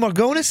it Benny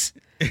Margonis?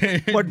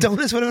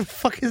 Mardonis, whatever the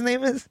fuck his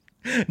name is?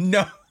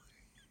 No.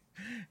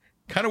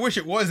 Kind of wish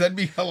it was. That'd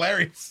be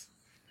hilarious.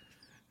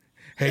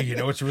 Hey, you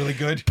know what's really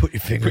good? Put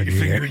your finger in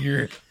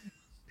your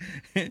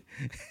ear.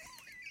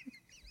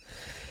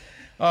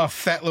 Oh,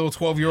 fat little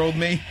 12-year-old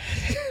me.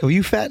 Were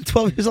you fat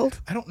 12 years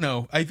old? I don't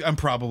know. I'm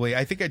probably.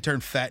 I think I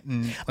turned fat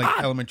in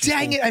elementary school.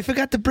 Dang it, I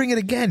forgot to bring it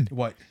again.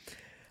 What?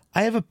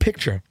 I have a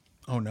picture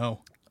Oh,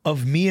 no.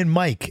 of me and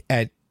Mike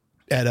at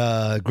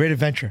Great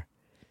Adventure.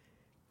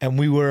 And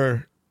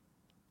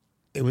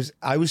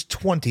I was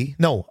 20.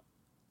 No,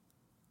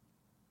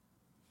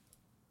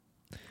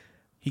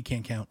 He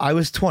can't count. I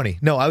was 20.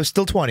 No, I was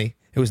still 20.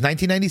 It was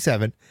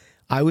 1997.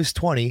 I was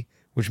 20,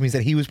 which means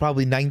that he was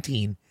probably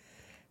 19.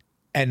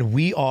 And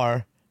we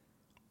are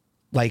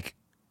like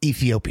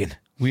Ethiopian.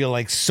 We are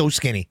like so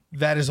skinny.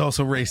 That is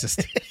also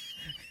racist.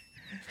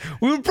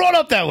 We were brought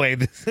up that way.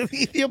 The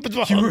Ethiopians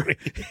were hungry.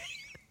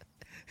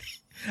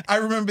 I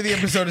remember the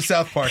episode of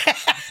South Park.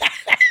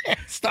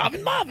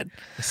 Starving Marvin.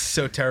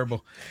 So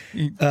terrible.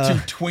 Two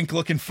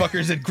twink-looking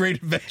fuckers at Great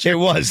Adventure. It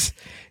was.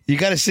 You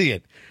got to see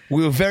it.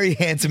 We were very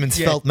handsome and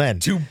svelte men.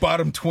 Two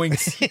bottom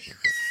twinks.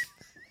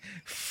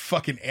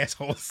 Fucking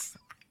assholes.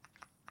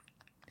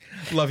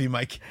 Love you,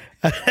 Mike.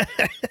 I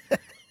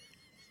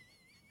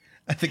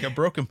think I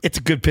broke him. It's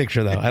a good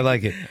picture, though. I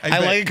like it. I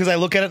like it because I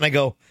look at it and I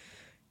go,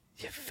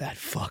 "You fat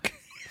fuck."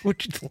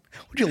 Would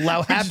you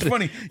allow happen?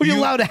 Funny. Would you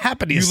allow to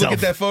happen to yourself? You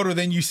look at that photo,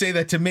 then you say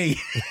that to me.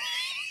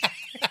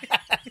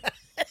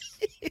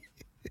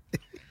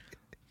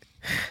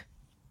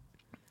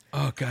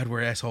 Oh God,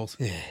 we're assholes.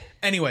 Yeah.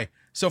 Anyway,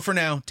 so for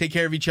now, take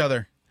care of each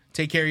other.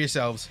 Take care of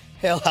yourselves.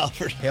 Hail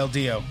Albert. Hail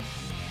Dio.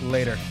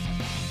 Later.